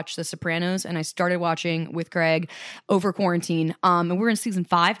 I watched The Sopranos, and I started watching with Greg over quarantine. And we're in season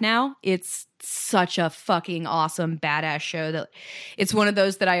 5 now. It's such a fucking awesome, badass show that it's one of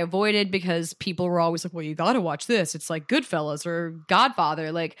those that I avoided because people were always like, well, you got to watch this. It's like Goodfellas or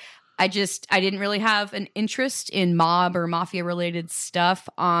Godfather. Like, I didn't really have an interest in mob or mafia related stuff.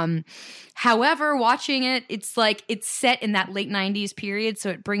 However, watching it, it's like it's set in that late 90s period. So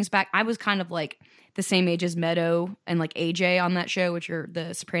it brings back, I was kind of like the same age as Meadow and like AJ on that show, which are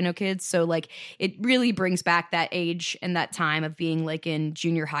the Soprano kids. So like it really brings back that age and that time of being like in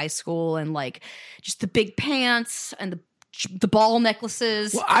junior high school and like just the big pants and the ball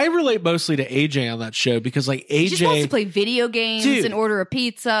necklaces. Well, I relate mostly to AJ on that show because like He just wants to AJ, play video games Dude. and order a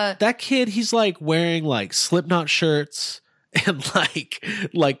pizza. that kid, he's like wearing like Slipknot shirts and like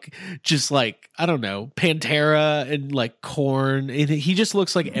just like I don't know, Pantera and like Korn, and he just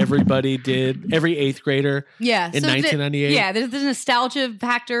looks like everybody did, every 8th grader. Yeah, in 1998. Yeah, there's the nostalgia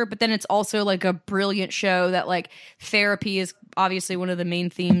factor, but then it's also like a brilliant show that like therapy is obviously one of the main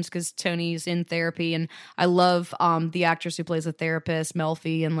themes because Tony's in therapy, and I love the actress who plays the therapist,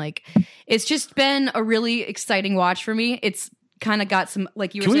 Melfi, and like it's just been a really exciting watch for me. It's kind of got some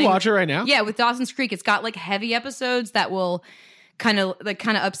like you were Can we saying, watch it right now? Yeah, with Dawson's Creek, it's got like heavy episodes that will kind of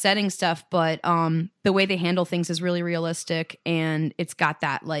upsetting stuff, but the way they handle things is really realistic, and it's got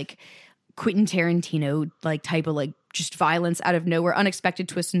that like Quentin Tarantino like type of like just violence out of nowhere, unexpected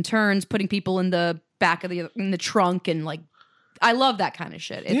twists and turns, putting people in the back of the trunk, and like I love that kind of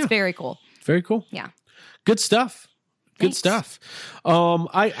shit. It's very cool. Very cool. Yeah. Good stuff. Good Thanks. stuff.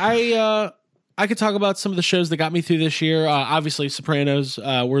 I could talk about some of the shows that got me through this year. Obviously, Sopranos.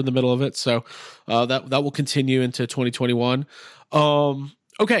 We're in the middle of it, so that will continue into 2021.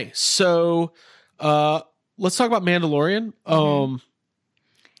 Okay, so let's talk about Mandalorian.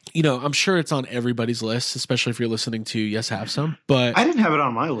 You know, I'm sure it's on everybody's list, especially if you're listening to Yes Have Some. But I didn't have it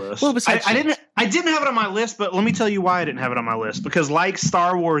on my list. Well, besides I didn't have it on my list, but let me tell you why I didn't have it on my list. Because like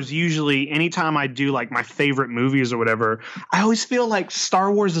Star Wars, usually anytime I do like my favorite movies or whatever, I always feel like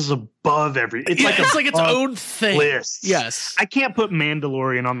Star Wars is above it's like it's like its above own thing. list. Yes. I can't put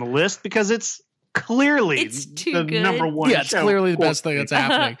Mandalorian on the list because it's clearly It's too the good. number one. Yeah, it's show. clearly the best thing that's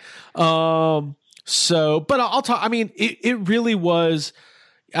happening. So, but I'll talk. I mean, it really was.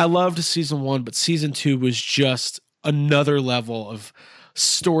 I loved season 1, but season 2 was just another level of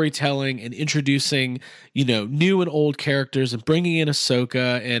storytelling and introducing, you know, new and old characters and bringing in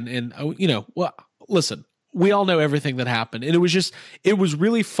Ahsoka and you know, well, listen, we all know everything that happened. And it was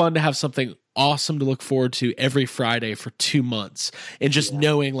really fun to have something awesome to look forward to every Friday for 2 months. And just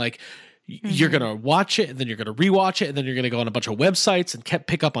knowing like, you're going to watch it and then you're going to rewatch it. And then you're going to go on a bunch of websites and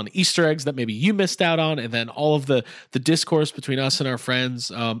pick up on Easter eggs that maybe you missed out on. And then all of the discourse between us and our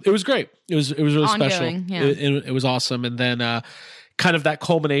friends. It was great. It was really special. Yeah. It was awesome. And then, kind of that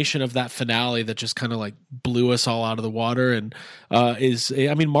culmination of that finale that just kind of like blew us all out of the water and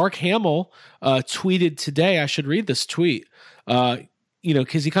Mark Hamill tweeted today. I should read this tweet,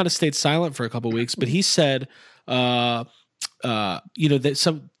 because he kind of stayed silent for a couple of weeks, but he said, that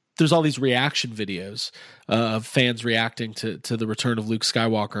there's all these reaction videos of fans reacting to the return of Luke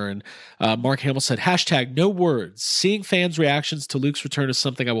Skywalker. And Mark Hamill said, #no words. Seeing fans' reactions to Luke's return is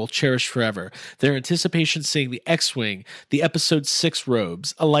something I will cherish forever. Their anticipation seeing the X-Wing, the Episode 6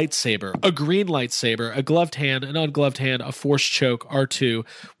 robes, a lightsaber, a green lightsaber, a gloved hand, an ungloved hand, a force choke, R2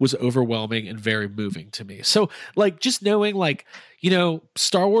 was overwhelming and very moving to me. So like just knowing like,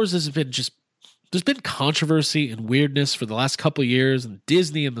 Star Wars has been just, there's been controversy and weirdness for the last couple of years and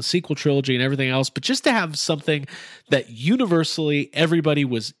Disney and the sequel trilogy and everything else. But just to have something that universally everybody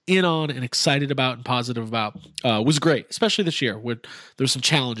was in on and excited about and positive about was great, especially this year where there's some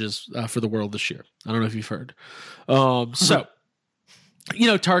challenges for the world this year. I don't know if you've heard. Target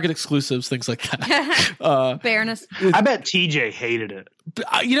exclusives, things like that. Fairness. I bet TJ hated it.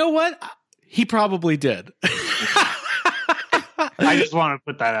 You know what? He probably did. I just wanted to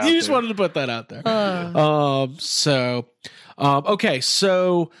put that out. You just wanted to put that out there. Okay.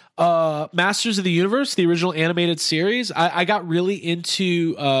 So, Masters of the Universe, the original animated series, I got really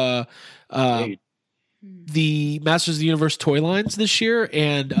into the Masters of the Universe toy lines this year,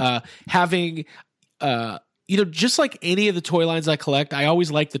 and having just like any of the toy lines I collect, I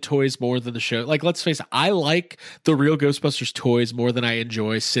always like the toys more than the show. Like, let's face it, I like the Real Ghostbusters toys more than I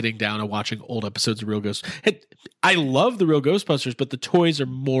enjoy sitting down and watching old episodes of Real Ghost. I love the Real Ghostbusters, but the toys are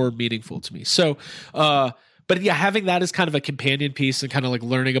more meaningful to me. So, but yeah, having that as kind of a companion piece and kind of like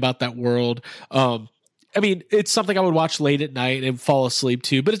learning about that world. It's something I would watch late at night and fall asleep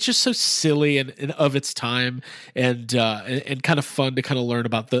to, but it's just so silly and of its time and kind of fun to kind of learn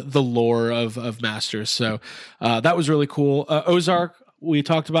about the lore of Masters. So that was really cool. Ozark, we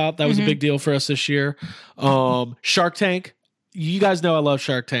talked about, that was a big deal for us this year. Shark Tank. You guys know I love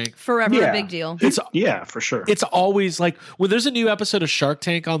Shark Tank. Forever a big deal. Yeah, for sure. It's always like when there's a new episode of Shark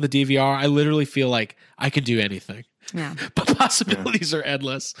Tank on the DVR, I literally feel like I can do anything. Yeah. But possibilities are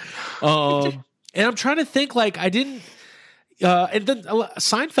endless. And I'm trying to think, like, I didn't, and then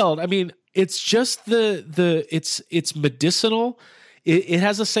Seinfeld, it's just it's medicinal. It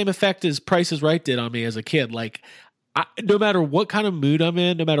has the same effect as Price is Right did on me as a kid. Like, no matter what kind of mood I'm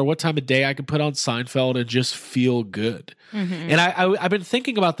in, no matter what time of day, I can put on Seinfeld and just feel good. Mm-hmm. And I've been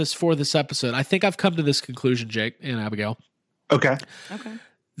thinking about this for this episode. I think I've come to this conclusion, Jake and Abigail. Okay.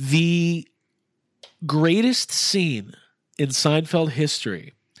 The greatest scene in Seinfeld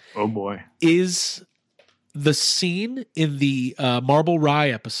history, oh boy, is the scene in the Marble Rye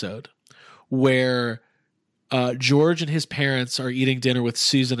episode where George and his parents are eating dinner with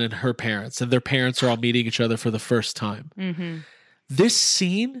Susan and her parents, and their parents are all meeting each other for the first time. Mm-hmm. This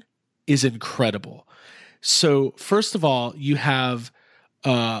scene is incredible. So first of all, you have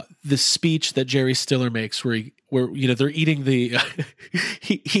the speech that Jerry Stiller makes where they're eating the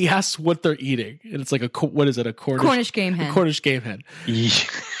he asks what they're eating, and it's like a Cornish game hen. A Cornish game hen. Yeah.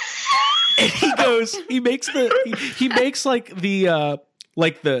 And he makes like the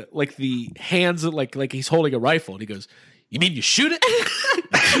hands like he's holding a rifle, and he goes, "You mean you shoot it?"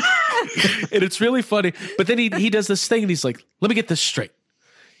 And it's really funny. But then he does this thing, and he's like, "Let me get this straight.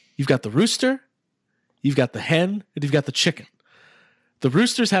 You've got the rooster, you've got the hen, and you've got the chicken. The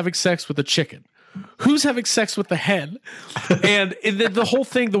rooster's having sex with the chicken. Who's having sex with the hen?" And then the whole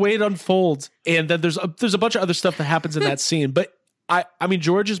thing, the way it unfolds, and then there's a bunch of other stuff that happens in that scene. But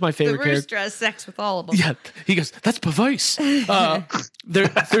George is my favorite character. The rooster has sex with all of them. Yeah, he goes, "That's perverse."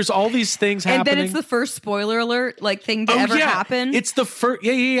 There's all these things happening, and then it's the first spoiler alert thing to ever happen. It's the first,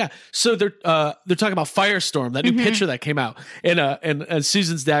 yeah. So they're talking about Firestorm, that new picture that came out, and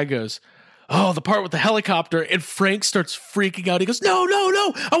Susan's dad goes, "Oh, the part with the helicopter," and Frank starts freaking out. He goes, no,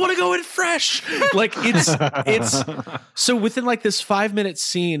 I want to go in fresh. Like it's so within like this 5-minute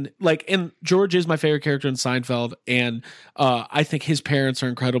scene, like, and George is my favorite character in Seinfeld. And I think his parents are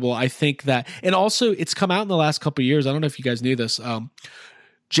incredible. I think that, and also it's come out in the last couple of years. I don't know if you guys knew this.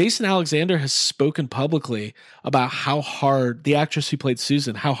 Jason Alexander has spoken publicly about how hard the actress who played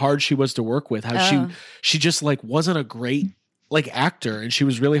Susan, how hard she was to work with, how she just like wasn't a great actor, and she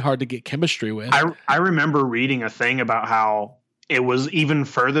was really hard to get chemistry with. I remember reading a thing about how it was even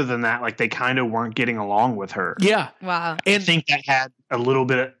further than that. Like they kind of weren't getting along with her. Yeah. Wow. I think that had a little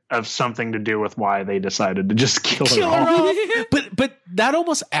bit of something to do with why they decided to just kill her off. But that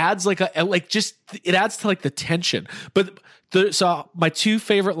almost adds it adds to like the tension. But so my two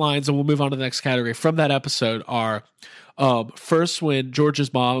favorite lines, and we'll move on to the next category from that episode are first when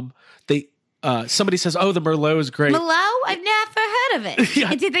George's mom, somebody says, "Oh, the Merlot is great." Merlot? I've never heard of it.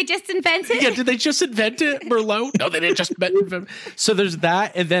 Yeah. Did they just invent it? Yeah, did they just invent it, Merlot? No, they didn't just invent it. So there's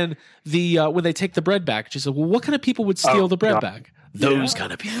that, and then when they take the bread back, she said, "Well, what kind of people would steal the bread back?" Those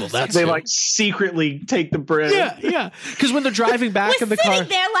kind of people. That's they who. like secretly take the bread. Yeah. Because when they're driving back in the car, sitting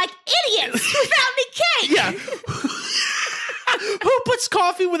there like idiots without any cake. Yeah. Who puts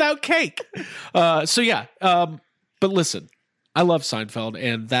coffee without cake? But listen, I love Seinfeld,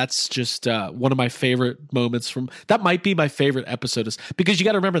 and that's just one of my favorite moments that might be my favorite episode, because you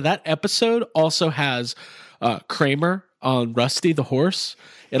got to remember that episode also has Kramer on Rusty the horse.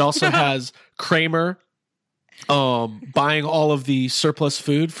 It also has Kramer buying all of the surplus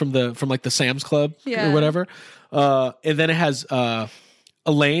food from like the Sam's Club or whatever. And then it has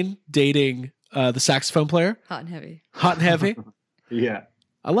Elaine dating the saxophone player. Hot and heavy. Yeah.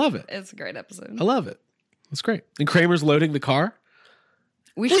 I love it. It's a great episode. I love it. It's great. And Kramer's loading the car.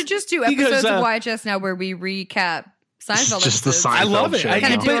 We should just do episodes of YHS now where we recap Seinfeld just episodes. the Seinfeld I love it. show.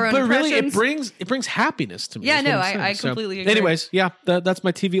 But really, it brings happiness to me. Yeah, is what no, I'm saying. I completely agree. Anyways, that's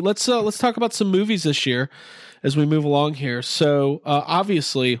my TV. Let's talk about some movies this year as we move along here. So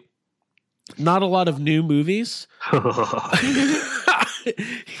obviously, not a lot of new movies.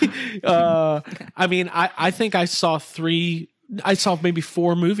 I mean, I think I saw maybe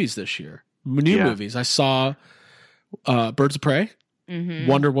 4 movies this year. New movies. I Birds of Prey,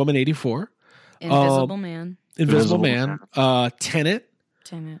 Wonder Woman 84, Invisible Man, Tenet,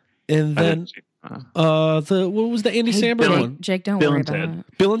 and then what was the Andy Samberg one? Jake, don't Bill worry and about Ted.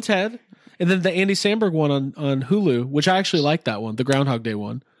 it. Bill and Ted, and then the Andy Samberg one on Hulu, which I actually like that one, the Groundhog Day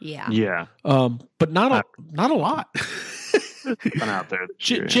one. Yeah. But not a lot. Been out there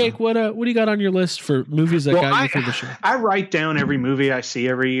this year, Jake, what do you got on your list for movies that got you through the show? I write down every movie I see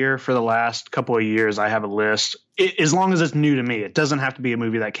every year. For the last couple of years, I have a list. As long as it's new to me, it doesn't have to be a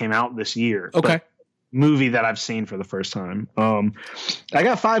movie that came out this year. Okay. Movie that I've seen for the first time. I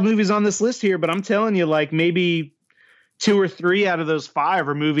got 5 movies on this list here, but I'm telling you, like maybe 2 or 3 out of those 5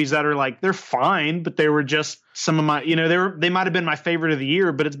 are movies that are like, they're fine, but they were just some of my, they might have been my favorite of the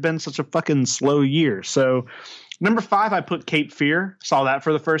year, but it's been such a fucking slow year. So number 5, I put Cape Fear. Saw that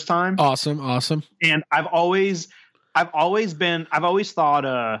for the first time. Awesome. And I've always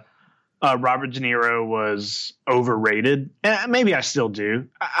thought Robert De Niro was overrated. Maybe I still do.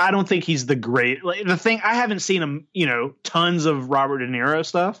 I don't think he's the great. I haven't seen him, tons of Robert De Niro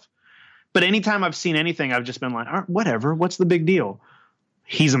stuff. But anytime I've seen anything, I've just been like, whatever. What's the big deal?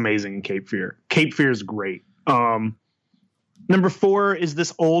 He's amazing in Cape Fear. Cape Fear is great. Number 4 is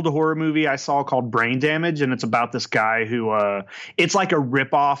this old horror movie I saw called Brain Damage, and it's about this guy who it's like a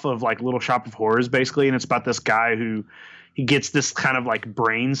ripoff of like Little Shop of Horrors, basically, and it's about this guy who he gets this kind of like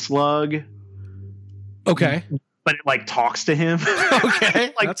brain slug. Okay. But it like talks to him.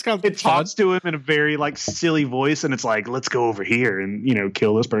 Okay. Like That's kind of it talks to him in a very like silly voice, and it's like, let's go over here and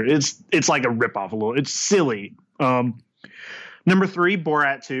kill this person. It's like a ripoff a little. It's silly. Number 3,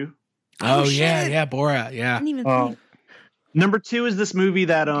 Borat 2. Oh yeah, Borat. Yeah. I didn't even think. Number 2 is this movie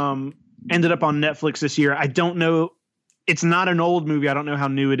that ended up on Netflix this year. I don't know. It's not an old movie. I don't know how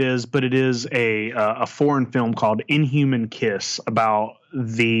new it is, but it is a foreign film called Inhuman Kiss, about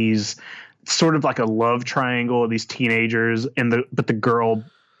these sort of like a love triangle of these teenagers, but the girl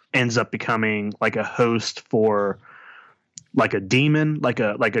ends up becoming like a host for like a demon, like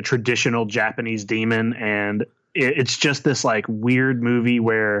a traditional Japanese demon, and it's just this like weird movie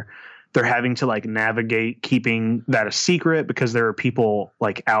where they're having to like navigate keeping that a secret because there are people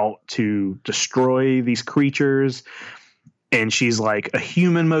like out to destroy these creatures. And she's like a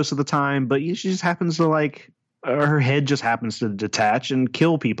human most of the time, but she just happens to like her head just happens to detach and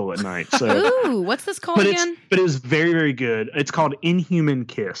kill people at night. So, ooh, what's this called again? But it was very, very good. It's called Inhuman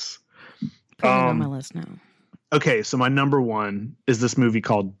Kiss. Putting it on my list now. Okay, so my number 1 is this movie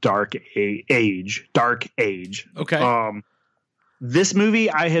called Dark Age. Dark Age. Okay. This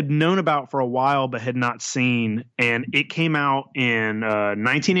movie I had known about for a while but had not seen, and it came out in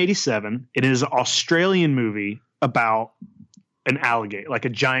 1987. It is an Australian movie about an alligator, like a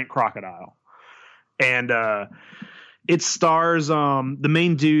giant crocodile. And it stars the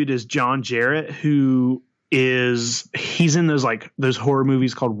main dude is John Jarratt, he's in those horror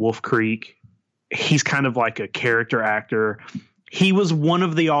movies called Wolf Creek. He's kind of like a character actor. He was one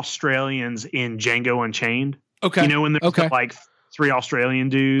of the Australians in Django Unchained. Okay. When there's like three Australian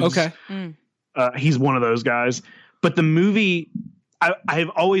dudes. Okay. He's one of those guys. But the movie, I've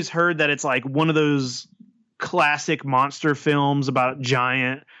always heard that it's like one of those classic monster films about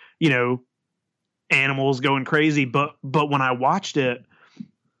giant, animals going crazy. But when I watched it,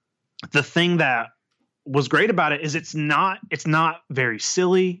 the thing that was great about it is it's not very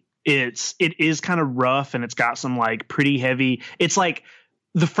silly. It is kind of rough, and it's got some like pretty heavy. It's like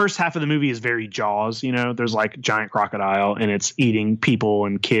the first half of the movie is very Jaws. There's like giant crocodile, and it's eating people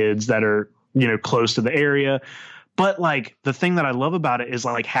and kids that are close to the area. But like the thing that I love about it is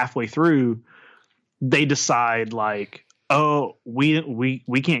like halfway through, they decide like, oh,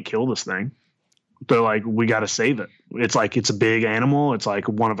 we can't kill this thing. They're like, we got to save it. It's like, it's a big animal. It's like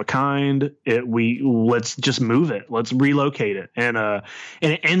one of a kind. Let's just move it. Let's relocate it. And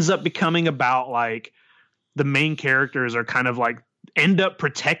it ends up becoming about like the main characters are kind of like end up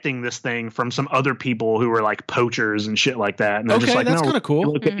protecting this thing from some other people who are like poachers and shit like that. And they're just like, that's kind of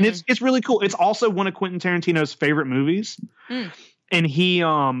cool. And it's really cool. It's also one of Quentin Tarantino's favorite movies. And he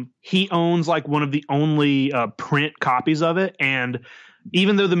owns like one of the only print copies of it. And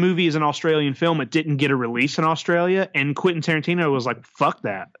even though the movie is an Australian film, it didn't get a release in Australia. And Quentin Tarantino was like, fuck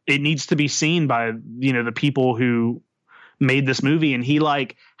that. It needs to be seen by, the people who made this movie. And he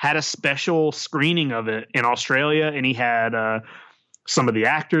like had a special screening of it in Australia. And he had some of the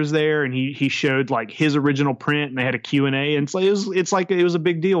actors there, and he showed like his original print, and they had a Q&A. And it was a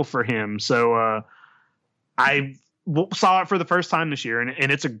big deal for him. So I saw it for the first time this year,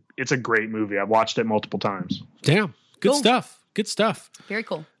 and it's a great movie. I've watched it multiple times. Damn. Good stuff. Good stuff. Very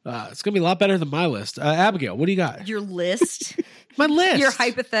cool. It's going to be a lot better than my list. Abigail, what do you got? Your list? My list. Your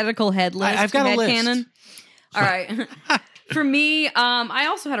hypothetical head list. I've got a list. Canon. All right. For me, I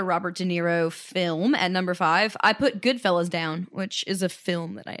also had a Robert De Niro film at number 5. I put Goodfellas down, which is a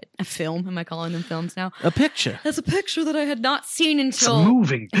film that a film. Am I calling them films now? A picture. That's a picture that I had not seen until it's a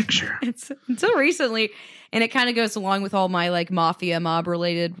moving picture. until recently. And it kind of goes along with all my like mafia mob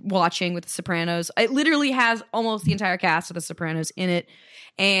related watching with The Sopranos. It literally has almost the entire cast of The Sopranos in it.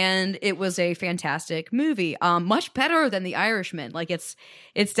 And it was a fantastic movie. Much better than The Irishman. Like it's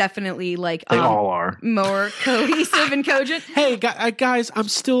definitely like they all are more cohesive and cogent. Hey guys, I'm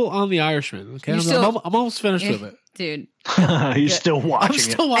still on The Irishman. Okay, I'm almost finished with it, dude. You're still watching it. I'm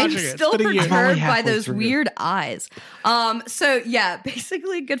still watching it. I'm still perturbed by those through. weird eyes. So yeah,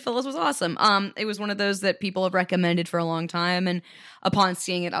 basically Goodfellas was awesome. It was one of those that people have recommended for a long time, and upon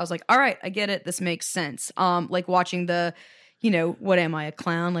seeing it, I was like, all right, I get it. This makes sense. Like watching the, what am I, a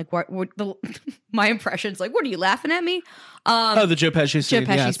clown? Like what my impressions, like, what are you laughing at me? The Joe Pesci scene.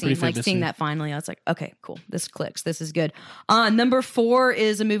 Joe Pesci scene, like seeing that finally, I was like, okay, cool. This clicks. This is good. Number 4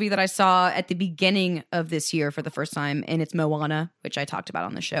 is a movie that I saw at the beginning of this year for the first time, and it's Moana, which I talked about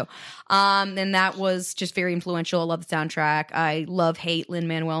on the show. And that was just very influential. I love the soundtrack. I hate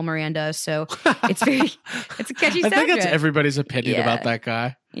Lin-Manuel Miranda, so it's a catchy soundtrack. I think that's everybody's opinion about that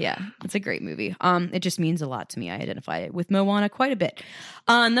guy. Yeah, it's a great movie. It just means a lot to me. I identify with Moana quite a bit.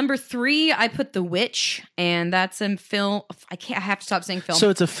 Number 3, I put The Witch, and that's a film. I have to stop saying film. So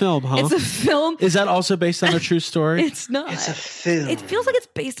it's a film, huh? It's a film. Is that also based on a true story? It's not. It's a film. It feels like it's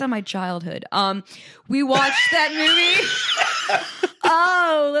based on my childhood. We watched that movie.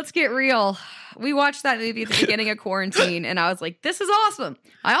 Oh, let's get real. We watched that movie at the beginning of quarantine, and I was like, this is awesome.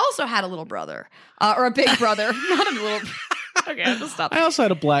 I also had a little brother, or a big brother, not a little. Okay, I have to stop. I also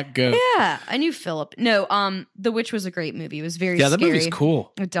had a black goat. Yeah, I knew Philip. No, The Witch was a great movie. It was very the scary. movie's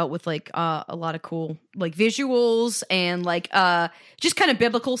cool. It dealt with like a lot of cool like visuals and like just kind of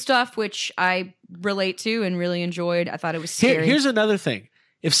biblical stuff, which I relate to and really enjoed. I thought it was scary. Here's another thing.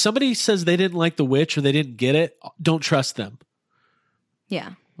 If somebody says they didn't like The Witch or they didn't get it, don't trust them.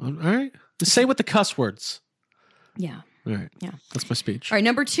 Yeah. All right. The same with the cuss words. Yeah. All right. Yeah. That's my speech. All right.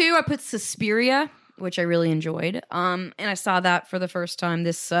 Number 2, I put Suspiria, which I really enjoyed. And I saw that for the first time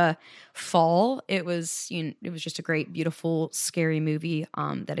this fall. It was just a great, beautiful, scary movie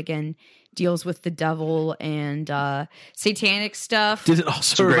that again deals with the devil and satanic stuff. Did it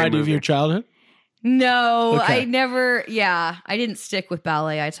also remind you of your childhood? No, Okay. I didn't stick with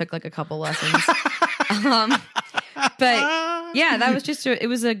ballet. I took like a couple lessons. But yeah, that was it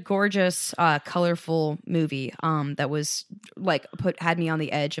was a gorgeous, colorful movie that was like had me on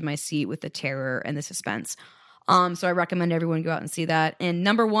the edge of my seat with the terror and the suspense. So I recommend everyone go out and see that. And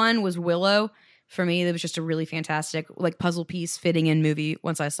number 1 was Willow. For me, it was just a really fantastic like puzzle piece fitting in movie.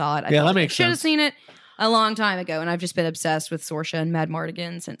 Once I saw it, that makes sense. Should have seen it a long time ago, and I've just been obsessed with Saoirse and Mad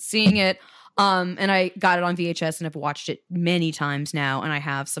Mardigan since seeing it. And I got it on VHS and have watched it many times now. And I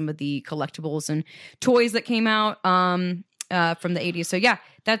have some of the collectibles and toys that came out from the 80s. So yeah,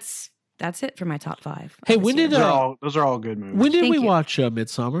 that's that's it for my top 5. Hey, when did those are all good movies. when did Thank we you. watch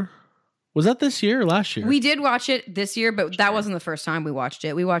Midsommar? Was that this year or last year? We did watch it this year, but that wasn't the first time we watched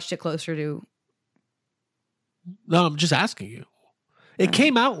it. We watched it closer to. No, I'm just asking you. It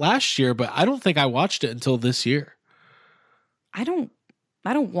came out last year, but I don't think I watched it until this year. I don't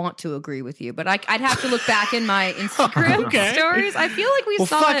want to agree with you, but I'd have to look back in my Instagram Okay. stories. I feel like we Well,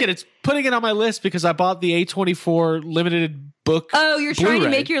 saw fuck it. It's putting it on my list because I bought the A24 limited book. Oh, you're trying to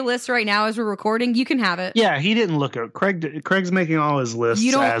Blu-ray. make your list right now as we're recording? You can have it. Yeah, he didn't look at Craig's making all his lists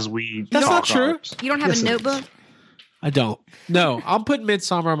You don't- as we. That's talk not true. ours. You don't have Yes, a it is. notebook? I don't. No, I'm putting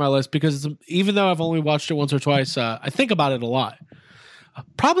Midsommar on my list because even though I've only watched it once or twice, I think about it a lot.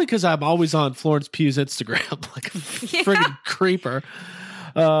 Probably because I'm always on Florence Pugh's Instagram like a friggin' creeper.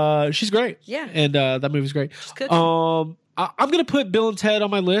 She's great. Yeah. And that movie's great. cooking. I'm going to put Bill and Ted on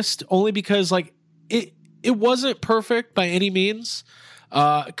my list only because like it wasn't perfect by any means.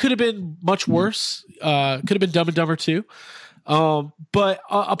 It could have been much worse. Could have been Dumb and Dumber 2. But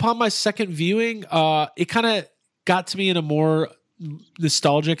upon my second viewing, it kind of got to me in a more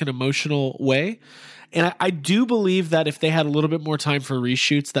nostalgic and emotional way. And I do believe that if they had a little bit more time for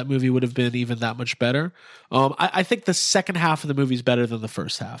reshoots, that movie would have been even that much better. I think the second half of the movie is better than the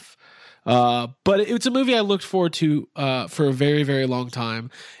first half. But it's a movie I looked forward to for a very, very long time.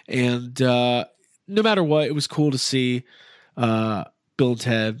 And no matter what, it was cool to see Bill and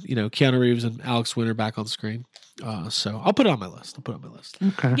Ted, Keanu Reeves and Alex Winter back on screen. So I'll put it on my list.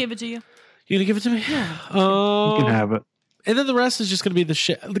 Okay. Give it to you. You gonna give it to me? Yeah. You can have it. And then the rest is just going to be the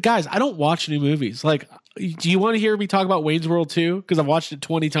shit. Guys, I don't watch new movies. Like, do you want to hear me talk about Wayne's World 2? Because I've watched it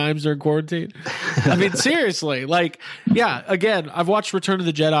 20 times during quarantine. I mean, seriously. Like, yeah, again, I've watched Return of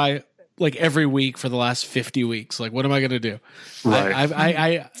the Jedi like every week for the last 50 weeks. Like, what am I going to do? Right.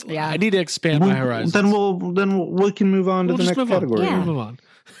 I need to expand my horizons. Then we can move on to We'll the just next move on. category. Yeah. We'll move on.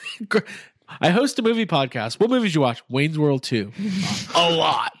 I host a movie podcast. What movies you watch? Wayne's World 2. A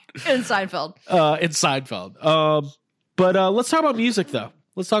lot. And Seinfeld. In Seinfeld. But let's talk about music, though.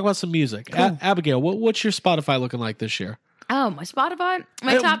 Let's talk about some music. Abigail, what's your Spotify looking like this year? Oh, my Spotify?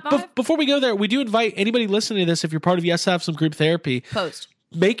 My top 5? Before we go there, we do invite anybody listening to this, if you're part of Yes Have Some Group Therapy, Post.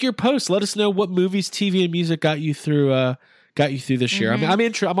 make your post. Let us know what movies, TV, and music got you through this year.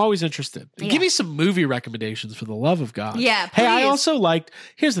 I'm always interested. Yeah. Give me some movie recommendations for the love of God. Yeah, Hey, I please. also liked.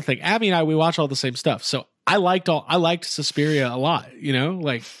 Here's the thing, Abby and I, we watch all the same stuff, so I liked Suspiria a lot.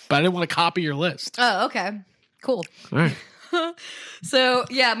 But I didn't want to copy your list. Oh, okay. Cool. All right. So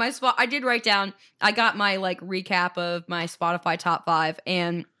yeah, I did write down, I got my recap of my Spotify top 5,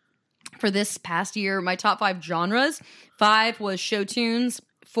 and for this past year, my top 5 genres, 5 was show tunes,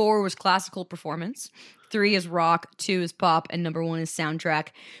 4 was classical performance, 3 is rock, 2 is pop, and number 1 is soundtrack,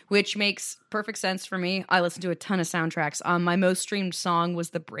 which makes perfect sense for me. I listen to a ton of soundtracks. My most streamed song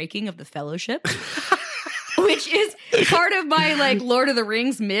was The Breaking of the Fellowship. Which is part of my Lord of the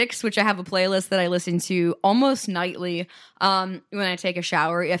Rings mix, which I have a playlist that I listen to almost nightly when I take a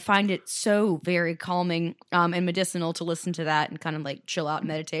shower. I find it so very calming and medicinal to listen to that and kind of chill out and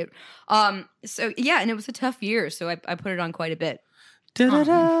meditate. So yeah, and it was a tough year, so I put it on quite a bit.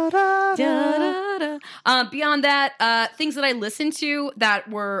 Beyond that, things that I listened to that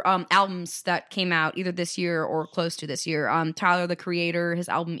were albums that came out either this year or close to this year. Tyler, the Creator, his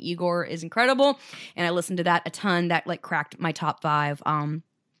album Igor is incredible, and I listened to that a ton. That cracked my top 5.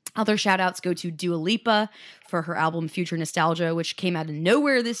 Other shout outs go to Dua Lipa for her album Future Nostalgia, which came out of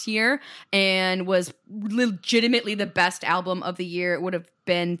nowhere this year and was legitimately the best album of the year. It would have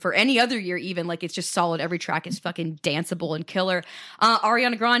been for any other year, even. It's just solid. Every track is fucking danceable and killer.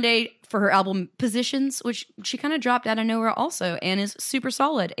 Ariana Grande for her album Positions, which she kind of dropped out of nowhere also and is super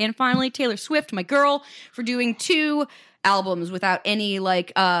solid. And finally, Taylor Swift, my girl, for doing 2 albums without any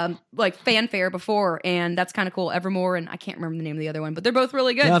fanfare before, and that's kind of cool. Evermore, and I can't remember the name of the other one, but they're both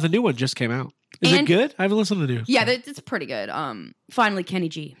really good. Yeah, the new one just came out. Is it good? I haven't listened to the new. Yeah, it's pretty good. Finally, Kenny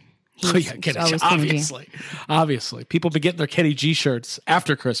G. Oh yeah, Kenny G. Obviously, people been getting their Kenny G shirts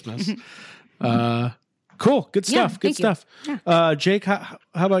after Christmas. Cool, good stuff. Yeah, good stuff. Yeah. Jake, how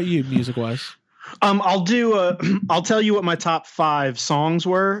about you, music wise? I'll tell you what my top 5 songs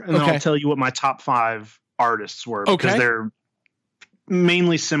were, and then Okay. I'll tell you what my top 5 artists were, because Okay. they're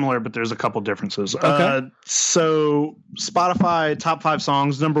mainly similar, but there's a couple differences. Okay. So Spotify top 5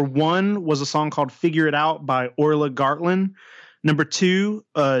 songs. Number 1 was a song called "Figure It Out" by Orla Gartland. Number 2,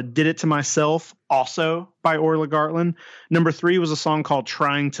 "Did It to Myself," also by Orla Gartland. Number 3 was a song called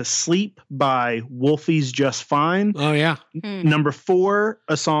 "Trying to Sleep" by Wolfie's Just Fine. Oh yeah, Number 4,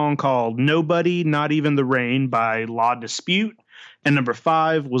 a song called "Nobody, Not Even the Rain" by La Dispute. and number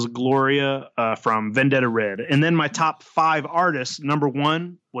 5 was Gloria from Vendetta Red. And then my top 5 artists, number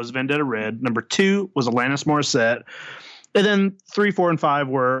 1 was Vendetta Red, number 2 was Alanis Morissette, and then 3, 4, and 5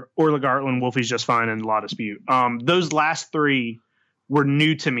 were Orla Gartland, Wolfie's Just Fine, and La Dispute. Those last 3 were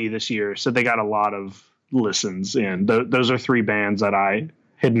new to me this year, so they got a lot of listens in. Those are 3 bands that I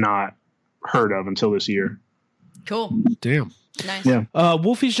had not heard of until this year. Cool. Damn. Nice. Yeah.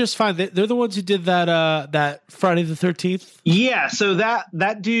 Wolfie's Just Fine. They're the ones who did that Friday the 13th. Yeah. So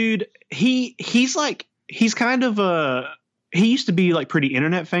that dude, he used to be like pretty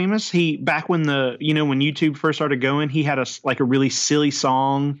internet famous. Back when when YouTube first started going, he had a really silly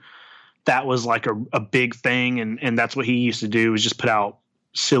song that was like a big thing. And that's what he used to do, was just put out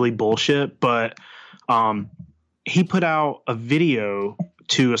silly bullshit. But, he put out a video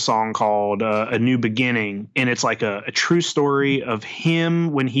to a song called A New Beginning, and it's like a true story of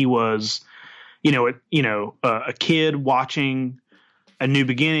him when he was, a kid watching A New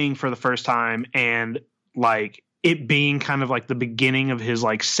Beginning for the first time, and like it being kind of like the beginning of his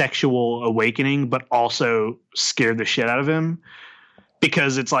like sexual awakening, but also scared the shit out of him,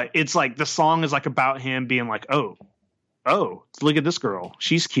 because it's like the song is like about him being like, oh, look at this girl,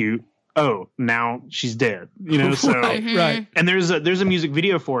 she's cute. Oh, now she's dead. So right. And there's a music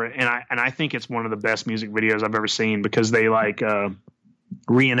video for it, and I think it's one of the best music videos I've ever seen, because they like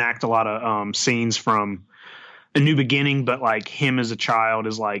reenact a lot of scenes from A New Beginning, but like him as a child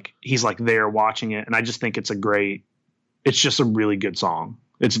is like he's like there watching it, and I just think it's just a really good song.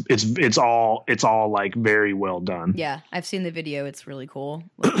 It's all like very well done. Yeah, I've seen the video. It's really cool.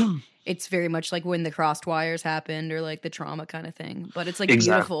 It's very much like when the crossed wires happened, or like the trauma kind of thing. But it's like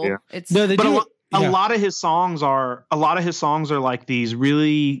Exactly, beautiful. yeah. It's A lot of his songs are like these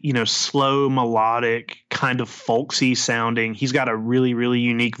really, slow, melodic, kind of folksy sounding. He's got a really, really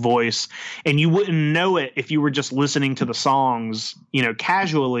unique voice, and you wouldn't know it if you were just listening to the songs,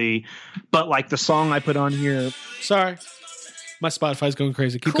 casually. But like the song I put on here, Sorry. My Spotify's going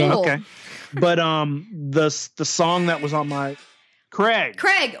crazy. Keep Cool. going. okay. But the song that was on my Craig,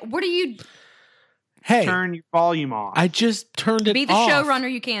 what are you? Hey, turn your volume off. I just turned it Be the off.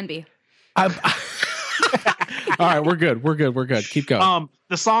 showrunner you can be. All right, we're good. Keep going.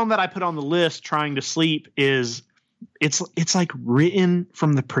 The song that I put on the list, Trying to Sleep, it's like written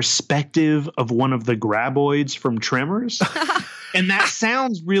from the perspective of one of the graboids from Tremors. And that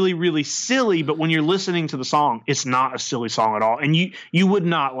sounds really, really silly, but when you're listening to the song, it's not a silly song at all. And you would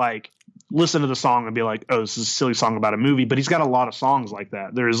not like listen to the song and be like, oh, this is a silly song about a movie. But he's got a lot of songs like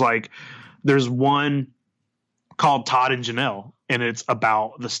that. There's one called Todd and Janelle, and it's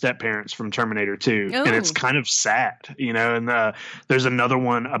about the step parents from Terminator 2. Oh. And it's kind of sad, and there's another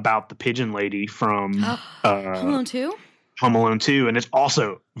one about the pigeon lady from Home Alone 2? Home Alone 2, and it's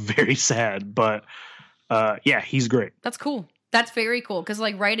also very sad, but he's great. That's cool. That's very cool, because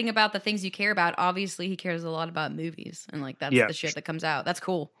like writing about the things you care about, obviously he cares a lot about movies, and like that's the shit that comes out. That's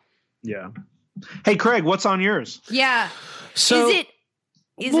cool. Yeah. Hey, Craig, what's on yours? Yeah. So is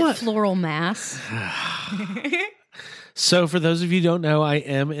it Floral Mass? So for those of you who don't know, I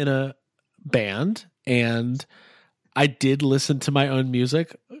am in a band, and I did listen to my own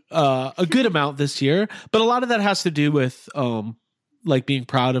music a good amount this year, but a lot of that has to do with like being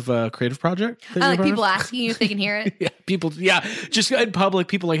proud of a creative project. Like people asking you if they can hear it. Just in public,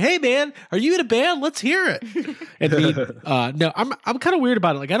 people like, "Hey man, are you in a band? Let's hear it." And me, no, I'm kind of weird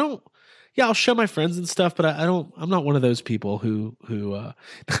about it. Like I'll show my friends and stuff, but I'm not one of those people who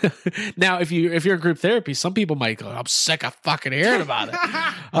now if you're in group therapy, some people might go, I'm sick of fucking hearing about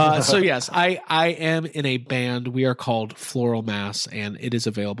it. So yes, I am in a band. We are called Floral Mass, and it is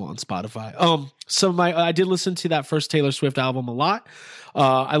available on Spotify. I did listen to that first Taylor Swift album a lot.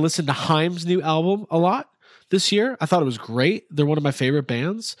 I listened to Haim's new album a lot this year. I thought it was great. They're one of my favorite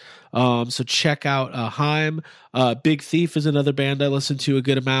bands. So check out Haim. Big Thief is another band I listen to a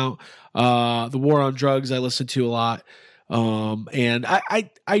good amount. The War on Drugs I listen to a lot. And I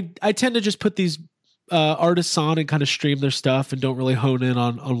tend to just put these artists on and kind of stream their stuff and don't really hone in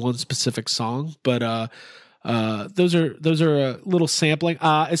on one specific song. But those are a little sampling.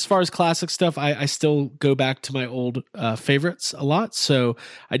 As far as classic stuff, I still go back to my old favorites a lot. So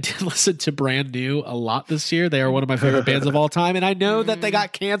I did listen to Brand New a lot this year. They are one of my favorite bands of all time. And I know that they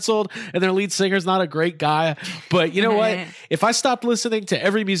got canceled and their lead singer's not a great guy. But you know what? If I stopped listening to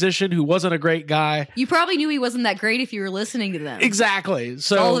every musician who wasn't a great guy, You probably knew he wasn't that great if you were listening to them. exactly.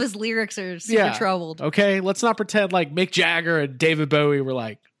 So All of his lyrics are super troubled. Okay, let's not pretend like Mick Jagger and David Bowie were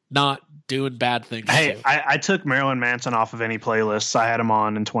like not doing bad things. Hey, too. I took Marilyn Manson off of any playlists. I had him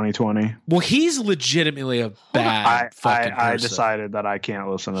on in 2020. Well, he's legitimately a bad fucking person. I decided that I can't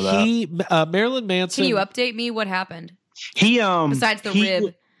listen to that. Marilyn Manson. Can you update me what happened? He Besides the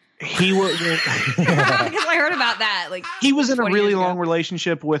rib. He was Because I heard about that. Like he was in a 20 really years ago. long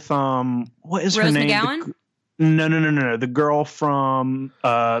relationship with what is her Rose name? McGowan? No. The girl from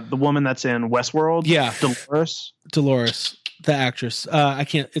the woman that's in Westworld. Yeah. Dolores, the actress. I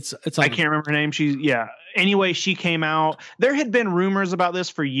can't. It's. I can't remember her name. Anyway, she came out. There had been rumors about this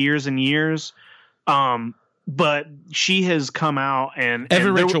for years and years. But she has come out and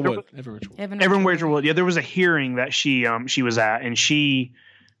Evan there- Rachel there- Wood. Evan Rachel Wood. Yeah, there was a hearing that she was at, and she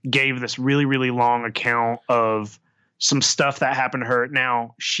gave this really, really long account of some stuff that happened to her.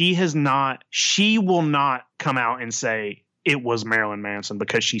 Now, she will not come out and say it was Marilyn Manson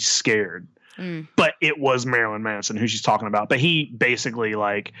because she's scared. But it was Marilyn Manson who she's talking about. But he basically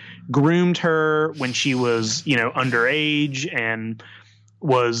like groomed her when she was, underage and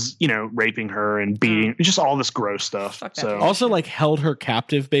was, raping her and beating, just all this gross stuff. So Also, like held her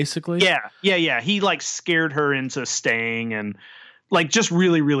captive, basically. Yeah. He like scared her into staying and like just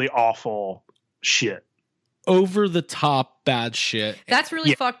really, really awful shit. Over the top bad shit. That's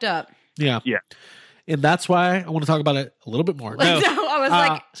really fucked up. Yeah. And that's why I want to talk about it a little bit more. No, I was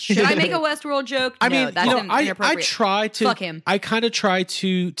like, should I make a Westworld joke? I No, mean, that's inappropriate. I try to. Fuck him. I kind of try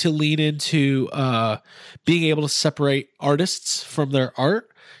to lean into being able to separate artists from their art.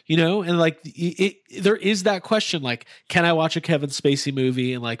 And like there is that question, like, can I watch a Kevin Spacey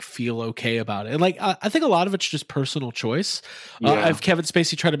movie and like feel okay about it? And like, I think a lot of it's just personal choice. If Kevin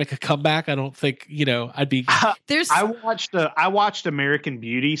Spacey tried to make a comeback, I don't think, I'd be. I watched American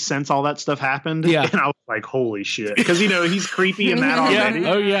Beauty since all that stuff happened. Yeah. And I was like, holy shit. Because, he's creepy in that already.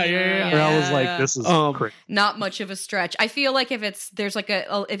 Yeah. Oh, yeah. And I was like, this is crazy. Not much of a stretch. I feel like if it's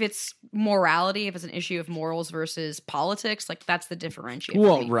morality, if it's an issue of morals versus politics, like that's the differentiator.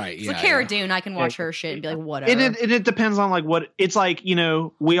 Well, right. It's like Cara Dune, I can watch her shit and be like, whatever. It depends on like what it's like,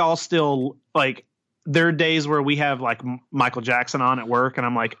 we all still like, there are days where we have like Michael Jackson on at work and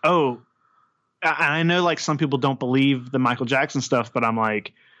I'm like, oh, I know like some people don't believe the Michael Jackson stuff, but I'm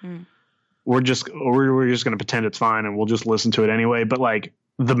like, we're just going to pretend it's fine and we'll just listen to it anyway. But like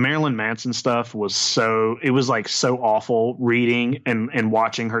the Marilyn Manson stuff was so awful reading and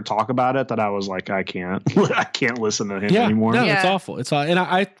watching her talk about it that I was like, I can't listen to him anymore. No, it's awful. It's and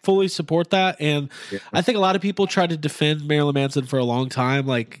I fully support that. And I think a lot of people try to defend Marilyn Manson for a long time.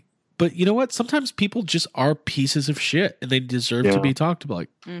 Like, but you know what? Sometimes people just are pieces of shit and they deserve to be talked about.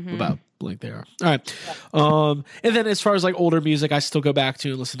 Like they are. All right. And then as far as like older music, I still go back to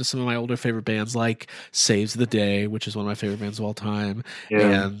and listen to some of my older favorite bands like Saves the Day, which is one of my favorite bands of all time.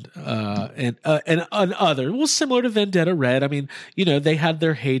 And other, well, similar to Vendetta Red. I mean, they had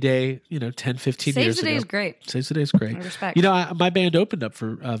their heyday, 10, 15 years ago. Saves the Day is great. Saves the Day is great. I respect. My band opened up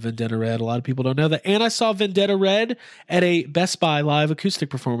for Vendetta Red. A lot of people don't know that. And I saw Vendetta Red at a Best Buy live acoustic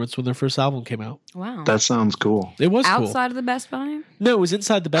performance when their first album came out. Wow. That sounds cool. It was cool. Outside of the Best Buy? No, it was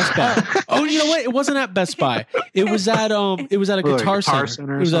inside the Best Buy. Oh, you know what? It wasn't at Best Buy. It was at a Guitar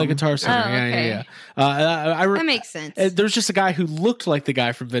Center. It was at a Guitar Center. Oh, okay. Yeah. That makes sense. There's just a guy who looked like the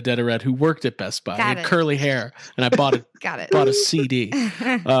guy from Vendetta Red who worked at Best Buy. He had it. curly hair, and I bought it. Bought a CD.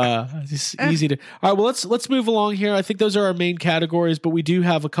 It's easy to. All right, well let's move along here. I think those are our main categories, but we do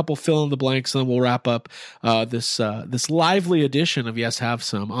have a couple fill in the blanks, and then we'll wrap up this lively edition of Yes Have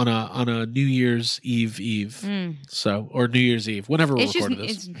Some on a New Year's Eve. So or New Year's Eve, whenever we're recording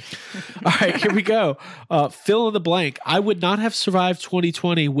this. All right, here we go. Fill in the blank. I would not have survived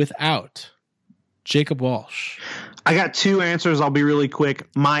 2020 without Jacob Walsh. I got two answers. I'll be really quick.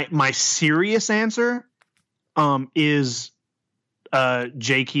 My serious answer is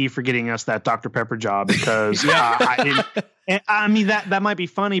J Key for getting us that Dr. Pepper job because I didn't. I mean that might be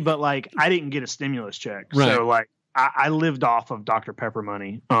funny, but like I didn't get a stimulus check, right. So like I lived off of Dr. Pepper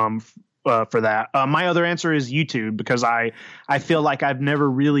money. For that, my other answer is YouTube because I feel like I've never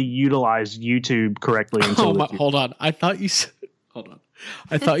really utilized YouTube correctly until. Hold on, I thought you said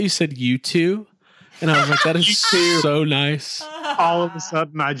U2. And I was like, that is so nice. All of a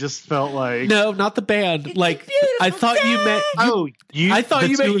sudden, I just felt like... No, not the band. Like, I thought you meant... I thought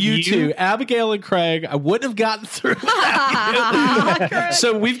you meant U2. Abigail and Craig. I wouldn't have gotten through that.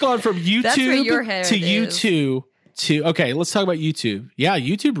 So we've gone from YouTube to U2 to... Okay, let's talk about YouTube. Yeah,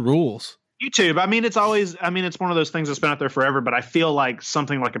 YouTube rules. YouTube. I mean, it's one of those things that's been out there forever, but I feel like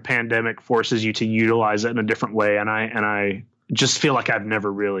something like a pandemic forces you to utilize it in a different way. And I just feel like I've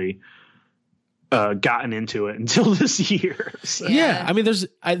never really... gotten into it until this year. So. Yeah, I mean,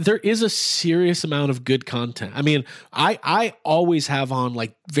 there is a serious amount of good content. I mean, I always have on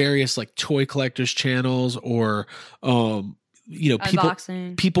like various like toy collectors channels or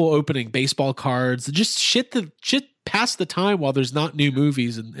people opening baseball cards, just shit pass the time while there's not new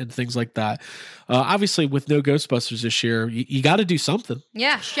movies and things like that. Obviously, with no Ghostbusters this year, you got to do something.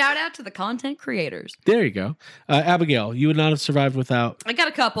 Yeah, shout out to the content creators. There you go. Abigail, you would not have survived without... I got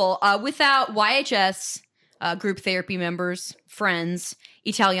a couple. Without YHS, group therapy members, friends,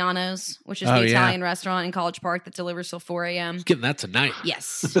 Italianos, which is the Italian restaurant in College Park that delivers till 4 a.m. Getting that tonight.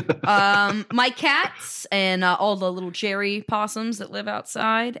 Yes. My cats and all the little cherry possums that live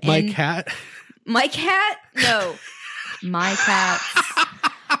outside. My cat? My cat? No. My cats.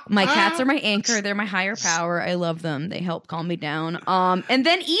 My cats are my anchor. They're my higher power. I love them. They help calm me down. And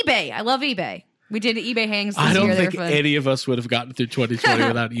then eBay. I love eBay. We did eBay hangs this year. I don't think fun. any of us would have gotten through 2020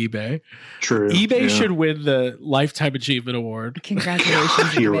 without eBay. True. eBay should win the Lifetime Achievement Award.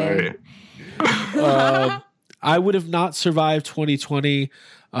 Congratulations, You're eBay. right. I would have not survived 2020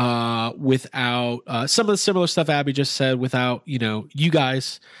 without some of the similar stuff Abby just said, without, you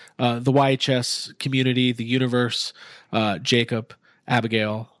guys, the YHS community, the universe, Jacob,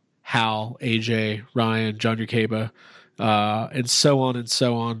 Abigail, Hal, AJ, Ryan, John Urqueba, and so on and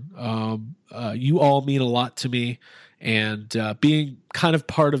so on. You all mean a lot to me, and being kind of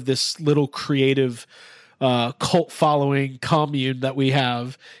part of this little creative cult following commune that we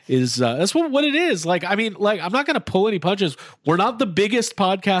have is that's what it is. I'm not going to pull any punches. We're not the biggest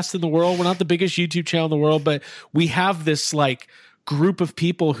podcast in the world. We're not the biggest YouTube channel in the world, but we have this group of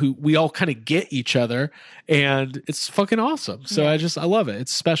people who we all kind of get each other, and it's fucking awesome. So I love it.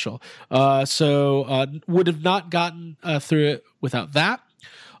 It's special. So would have not gotten through it without that.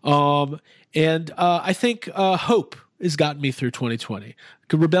 And I think hope has gotten me through 2020.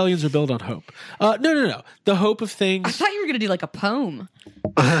 Rebellions are built on hope. No. The hope of things. I thought you were going to do like a poem.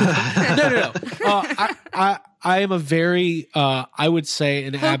 No. I am a very, I would say,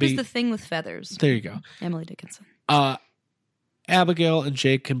 an Hope Abby. is the thing with feathers. There you go. Emily Dickinson. Abigail and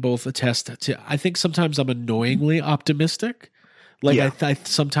Jake can both attest to. I think sometimes I'm annoyingly optimistic. I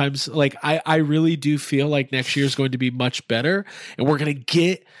sometimes I really do feel like next year is going to be much better, and we're going to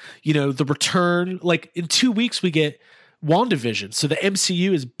get the return. In 2 weeks we get WandaVision, so the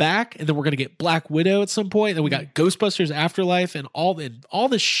MCU is back, and then we're going to get Black Widow at some point. And then we got Ghostbusters Afterlife and all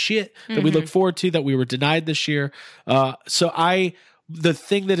the shit that we look forward to that we were denied this year. The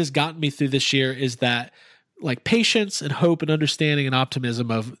thing that has gotten me through this year is that patience and hope and understanding and optimism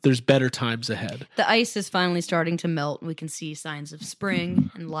of there's better times ahead. The ice is finally starting to melt. We can see signs of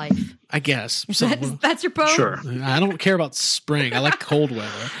spring and life. I guess. That's your poem? Sure. I don't care about spring. I like cold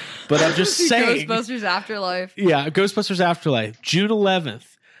weather. But I'm just saying. Ghostbusters Afterlife. Yeah, Ghostbusters Afterlife. June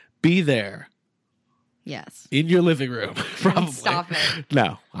 11th. Be there. Yes. In your living room, probably. Stop it.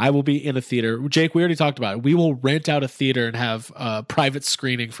 No, I will be in a theater. Jake, we already talked about it. We will rent out a theater and have a private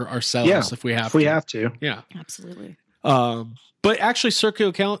screening for ourselves if we have to. We have to. Yeah. Absolutely. But actually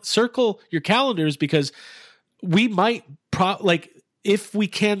circle your calendars, because we might if we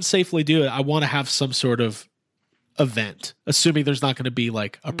can safely do it, I want to have some sort of event, assuming there's not going to be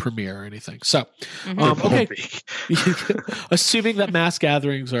a premiere or anything. So, okay. Assuming that mass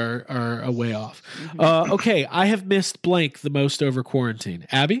gatherings are a way off. Okay. I have missed blank the most over quarantine.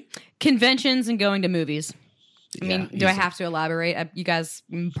 Abby? Conventions and going to movies. I mean, do I easy. have to elaborate? You guys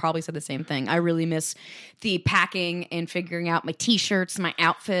probably said the same thing. I really miss the packing and figuring out my t-shirts, my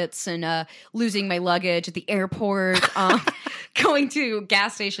outfits, and losing my luggage at the airport, going to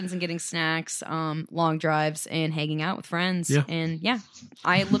gas stations and getting snacks, long drives, and hanging out with friends. Yeah. And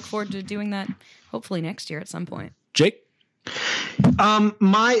I look forward to doing that hopefully next year at some point. Jake?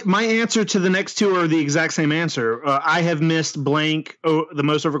 My answer to the next two are the exact same answer. I have missed blank the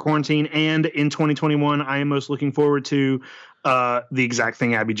most over quarantine, and in 2021, I am most looking forward to the exact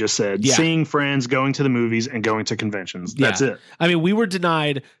thing Abby just said: seeing friends, going to the movies, and going to conventions. That's it. I mean, we were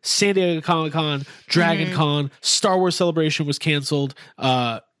denied San Diego Comic-Con, Dragon Con, Star Wars Celebration was canceled,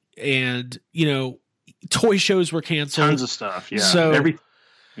 and toy shows were canceled. Tons of stuff. Yeah. So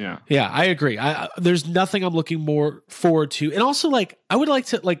Yeah, I agree. There's nothing I'm looking more forward to. And also, I would like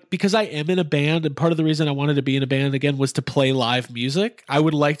to, because I am in a band, and part of the reason I wanted to be in a band again was to play live music. I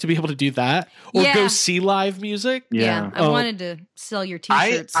would like to be able to do that, or go see live music. Yeah. I wanted to sell your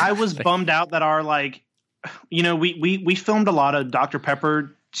t-shirts. I was bummed out that our we filmed a lot of Dr.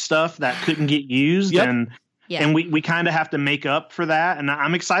 Pepper stuff that couldn't get used, and we kind of have to make up for that, and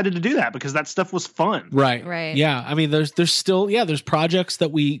I'm excited to do that because that stuff was fun. Right. Yeah, I mean, there's still there's projects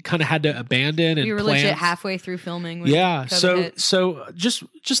that we kind of had to abandon, and we were legit halfway through filming. Yeah, so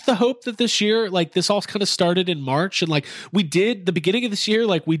just the hope that this year, this all kind of started in March, and we did the beginning of this year,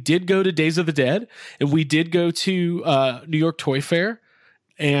 we did go to Days of the Dead, and we did go to New York Toy Fair.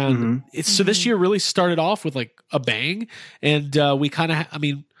 And so this year really started off with a bang, and we kind of,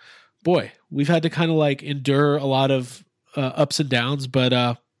 boy, we've had to kind of like endure a lot of ups and downs.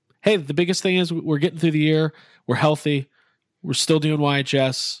 But hey, the biggest thing is we're getting through the year. We're healthy. We're still doing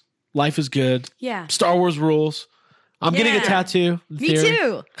YHS. Life is good. Yeah. Star Wars rules. I'm getting a tattoo. in Me theory.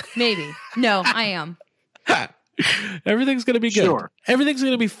 too. Maybe. No, I am. Everything's going to be good. Sure. Everything's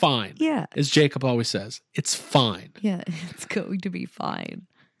going to be fine. Yeah. As Jacob always says, it's fine. Yeah, it's going to be fine.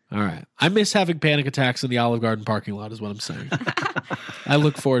 All right. I miss having panic attacks in the Olive Garden parking lot is what I'm saying. I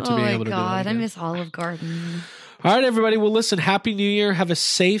look forward to being able to do that I again. miss Olive Garden. All right, everybody. Well, listen, Happy New Year. Have a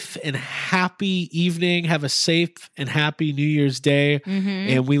safe and happy evening. Have a safe and happy New Year's Day.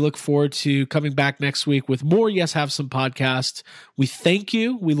 And we look forward to coming back next week with more Yes Have Some podcast. We thank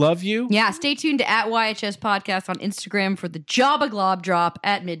you. We love you. Yeah, stay tuned to @YHS Podcast on Instagram for the Jabba Glob drop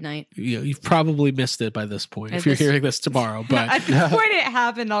at midnight. You've probably missed it by this point if At you're this- hearing this tomorrow. But At this point, it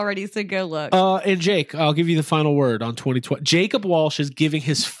happened already, so go look. and Jake, I'll give you the final word on 2020. Jacob Walsh is giving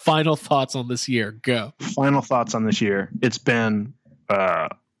his final thoughts on this year. Go. Final thoughts on this year. It's been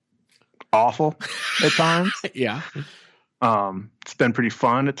awful at times. Yeah. It's been pretty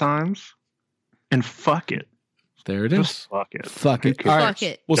fun at times. And fuck it. There it Just is. fuck it. Fuck it. Who All cares? right. Fuck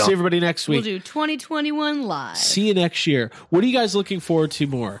it. We'll Don't. see everybody next We'll week. do 2021 live. See you next year. What are you guys looking forward to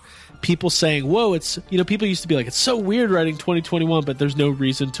more? People saying, whoa, it's, people used to be like, it's so weird writing 2021, but there's no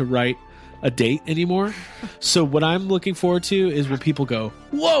reason to write a date anymore. So what I'm looking forward to is when people go,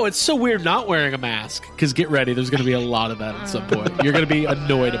 whoa, it's so weird not wearing a mask. Because get ready, there's going to be a lot of that at some point. You're going to be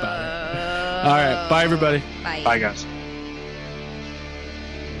annoyed about it. All right. Bye, everybody. Bye. Bye, guys.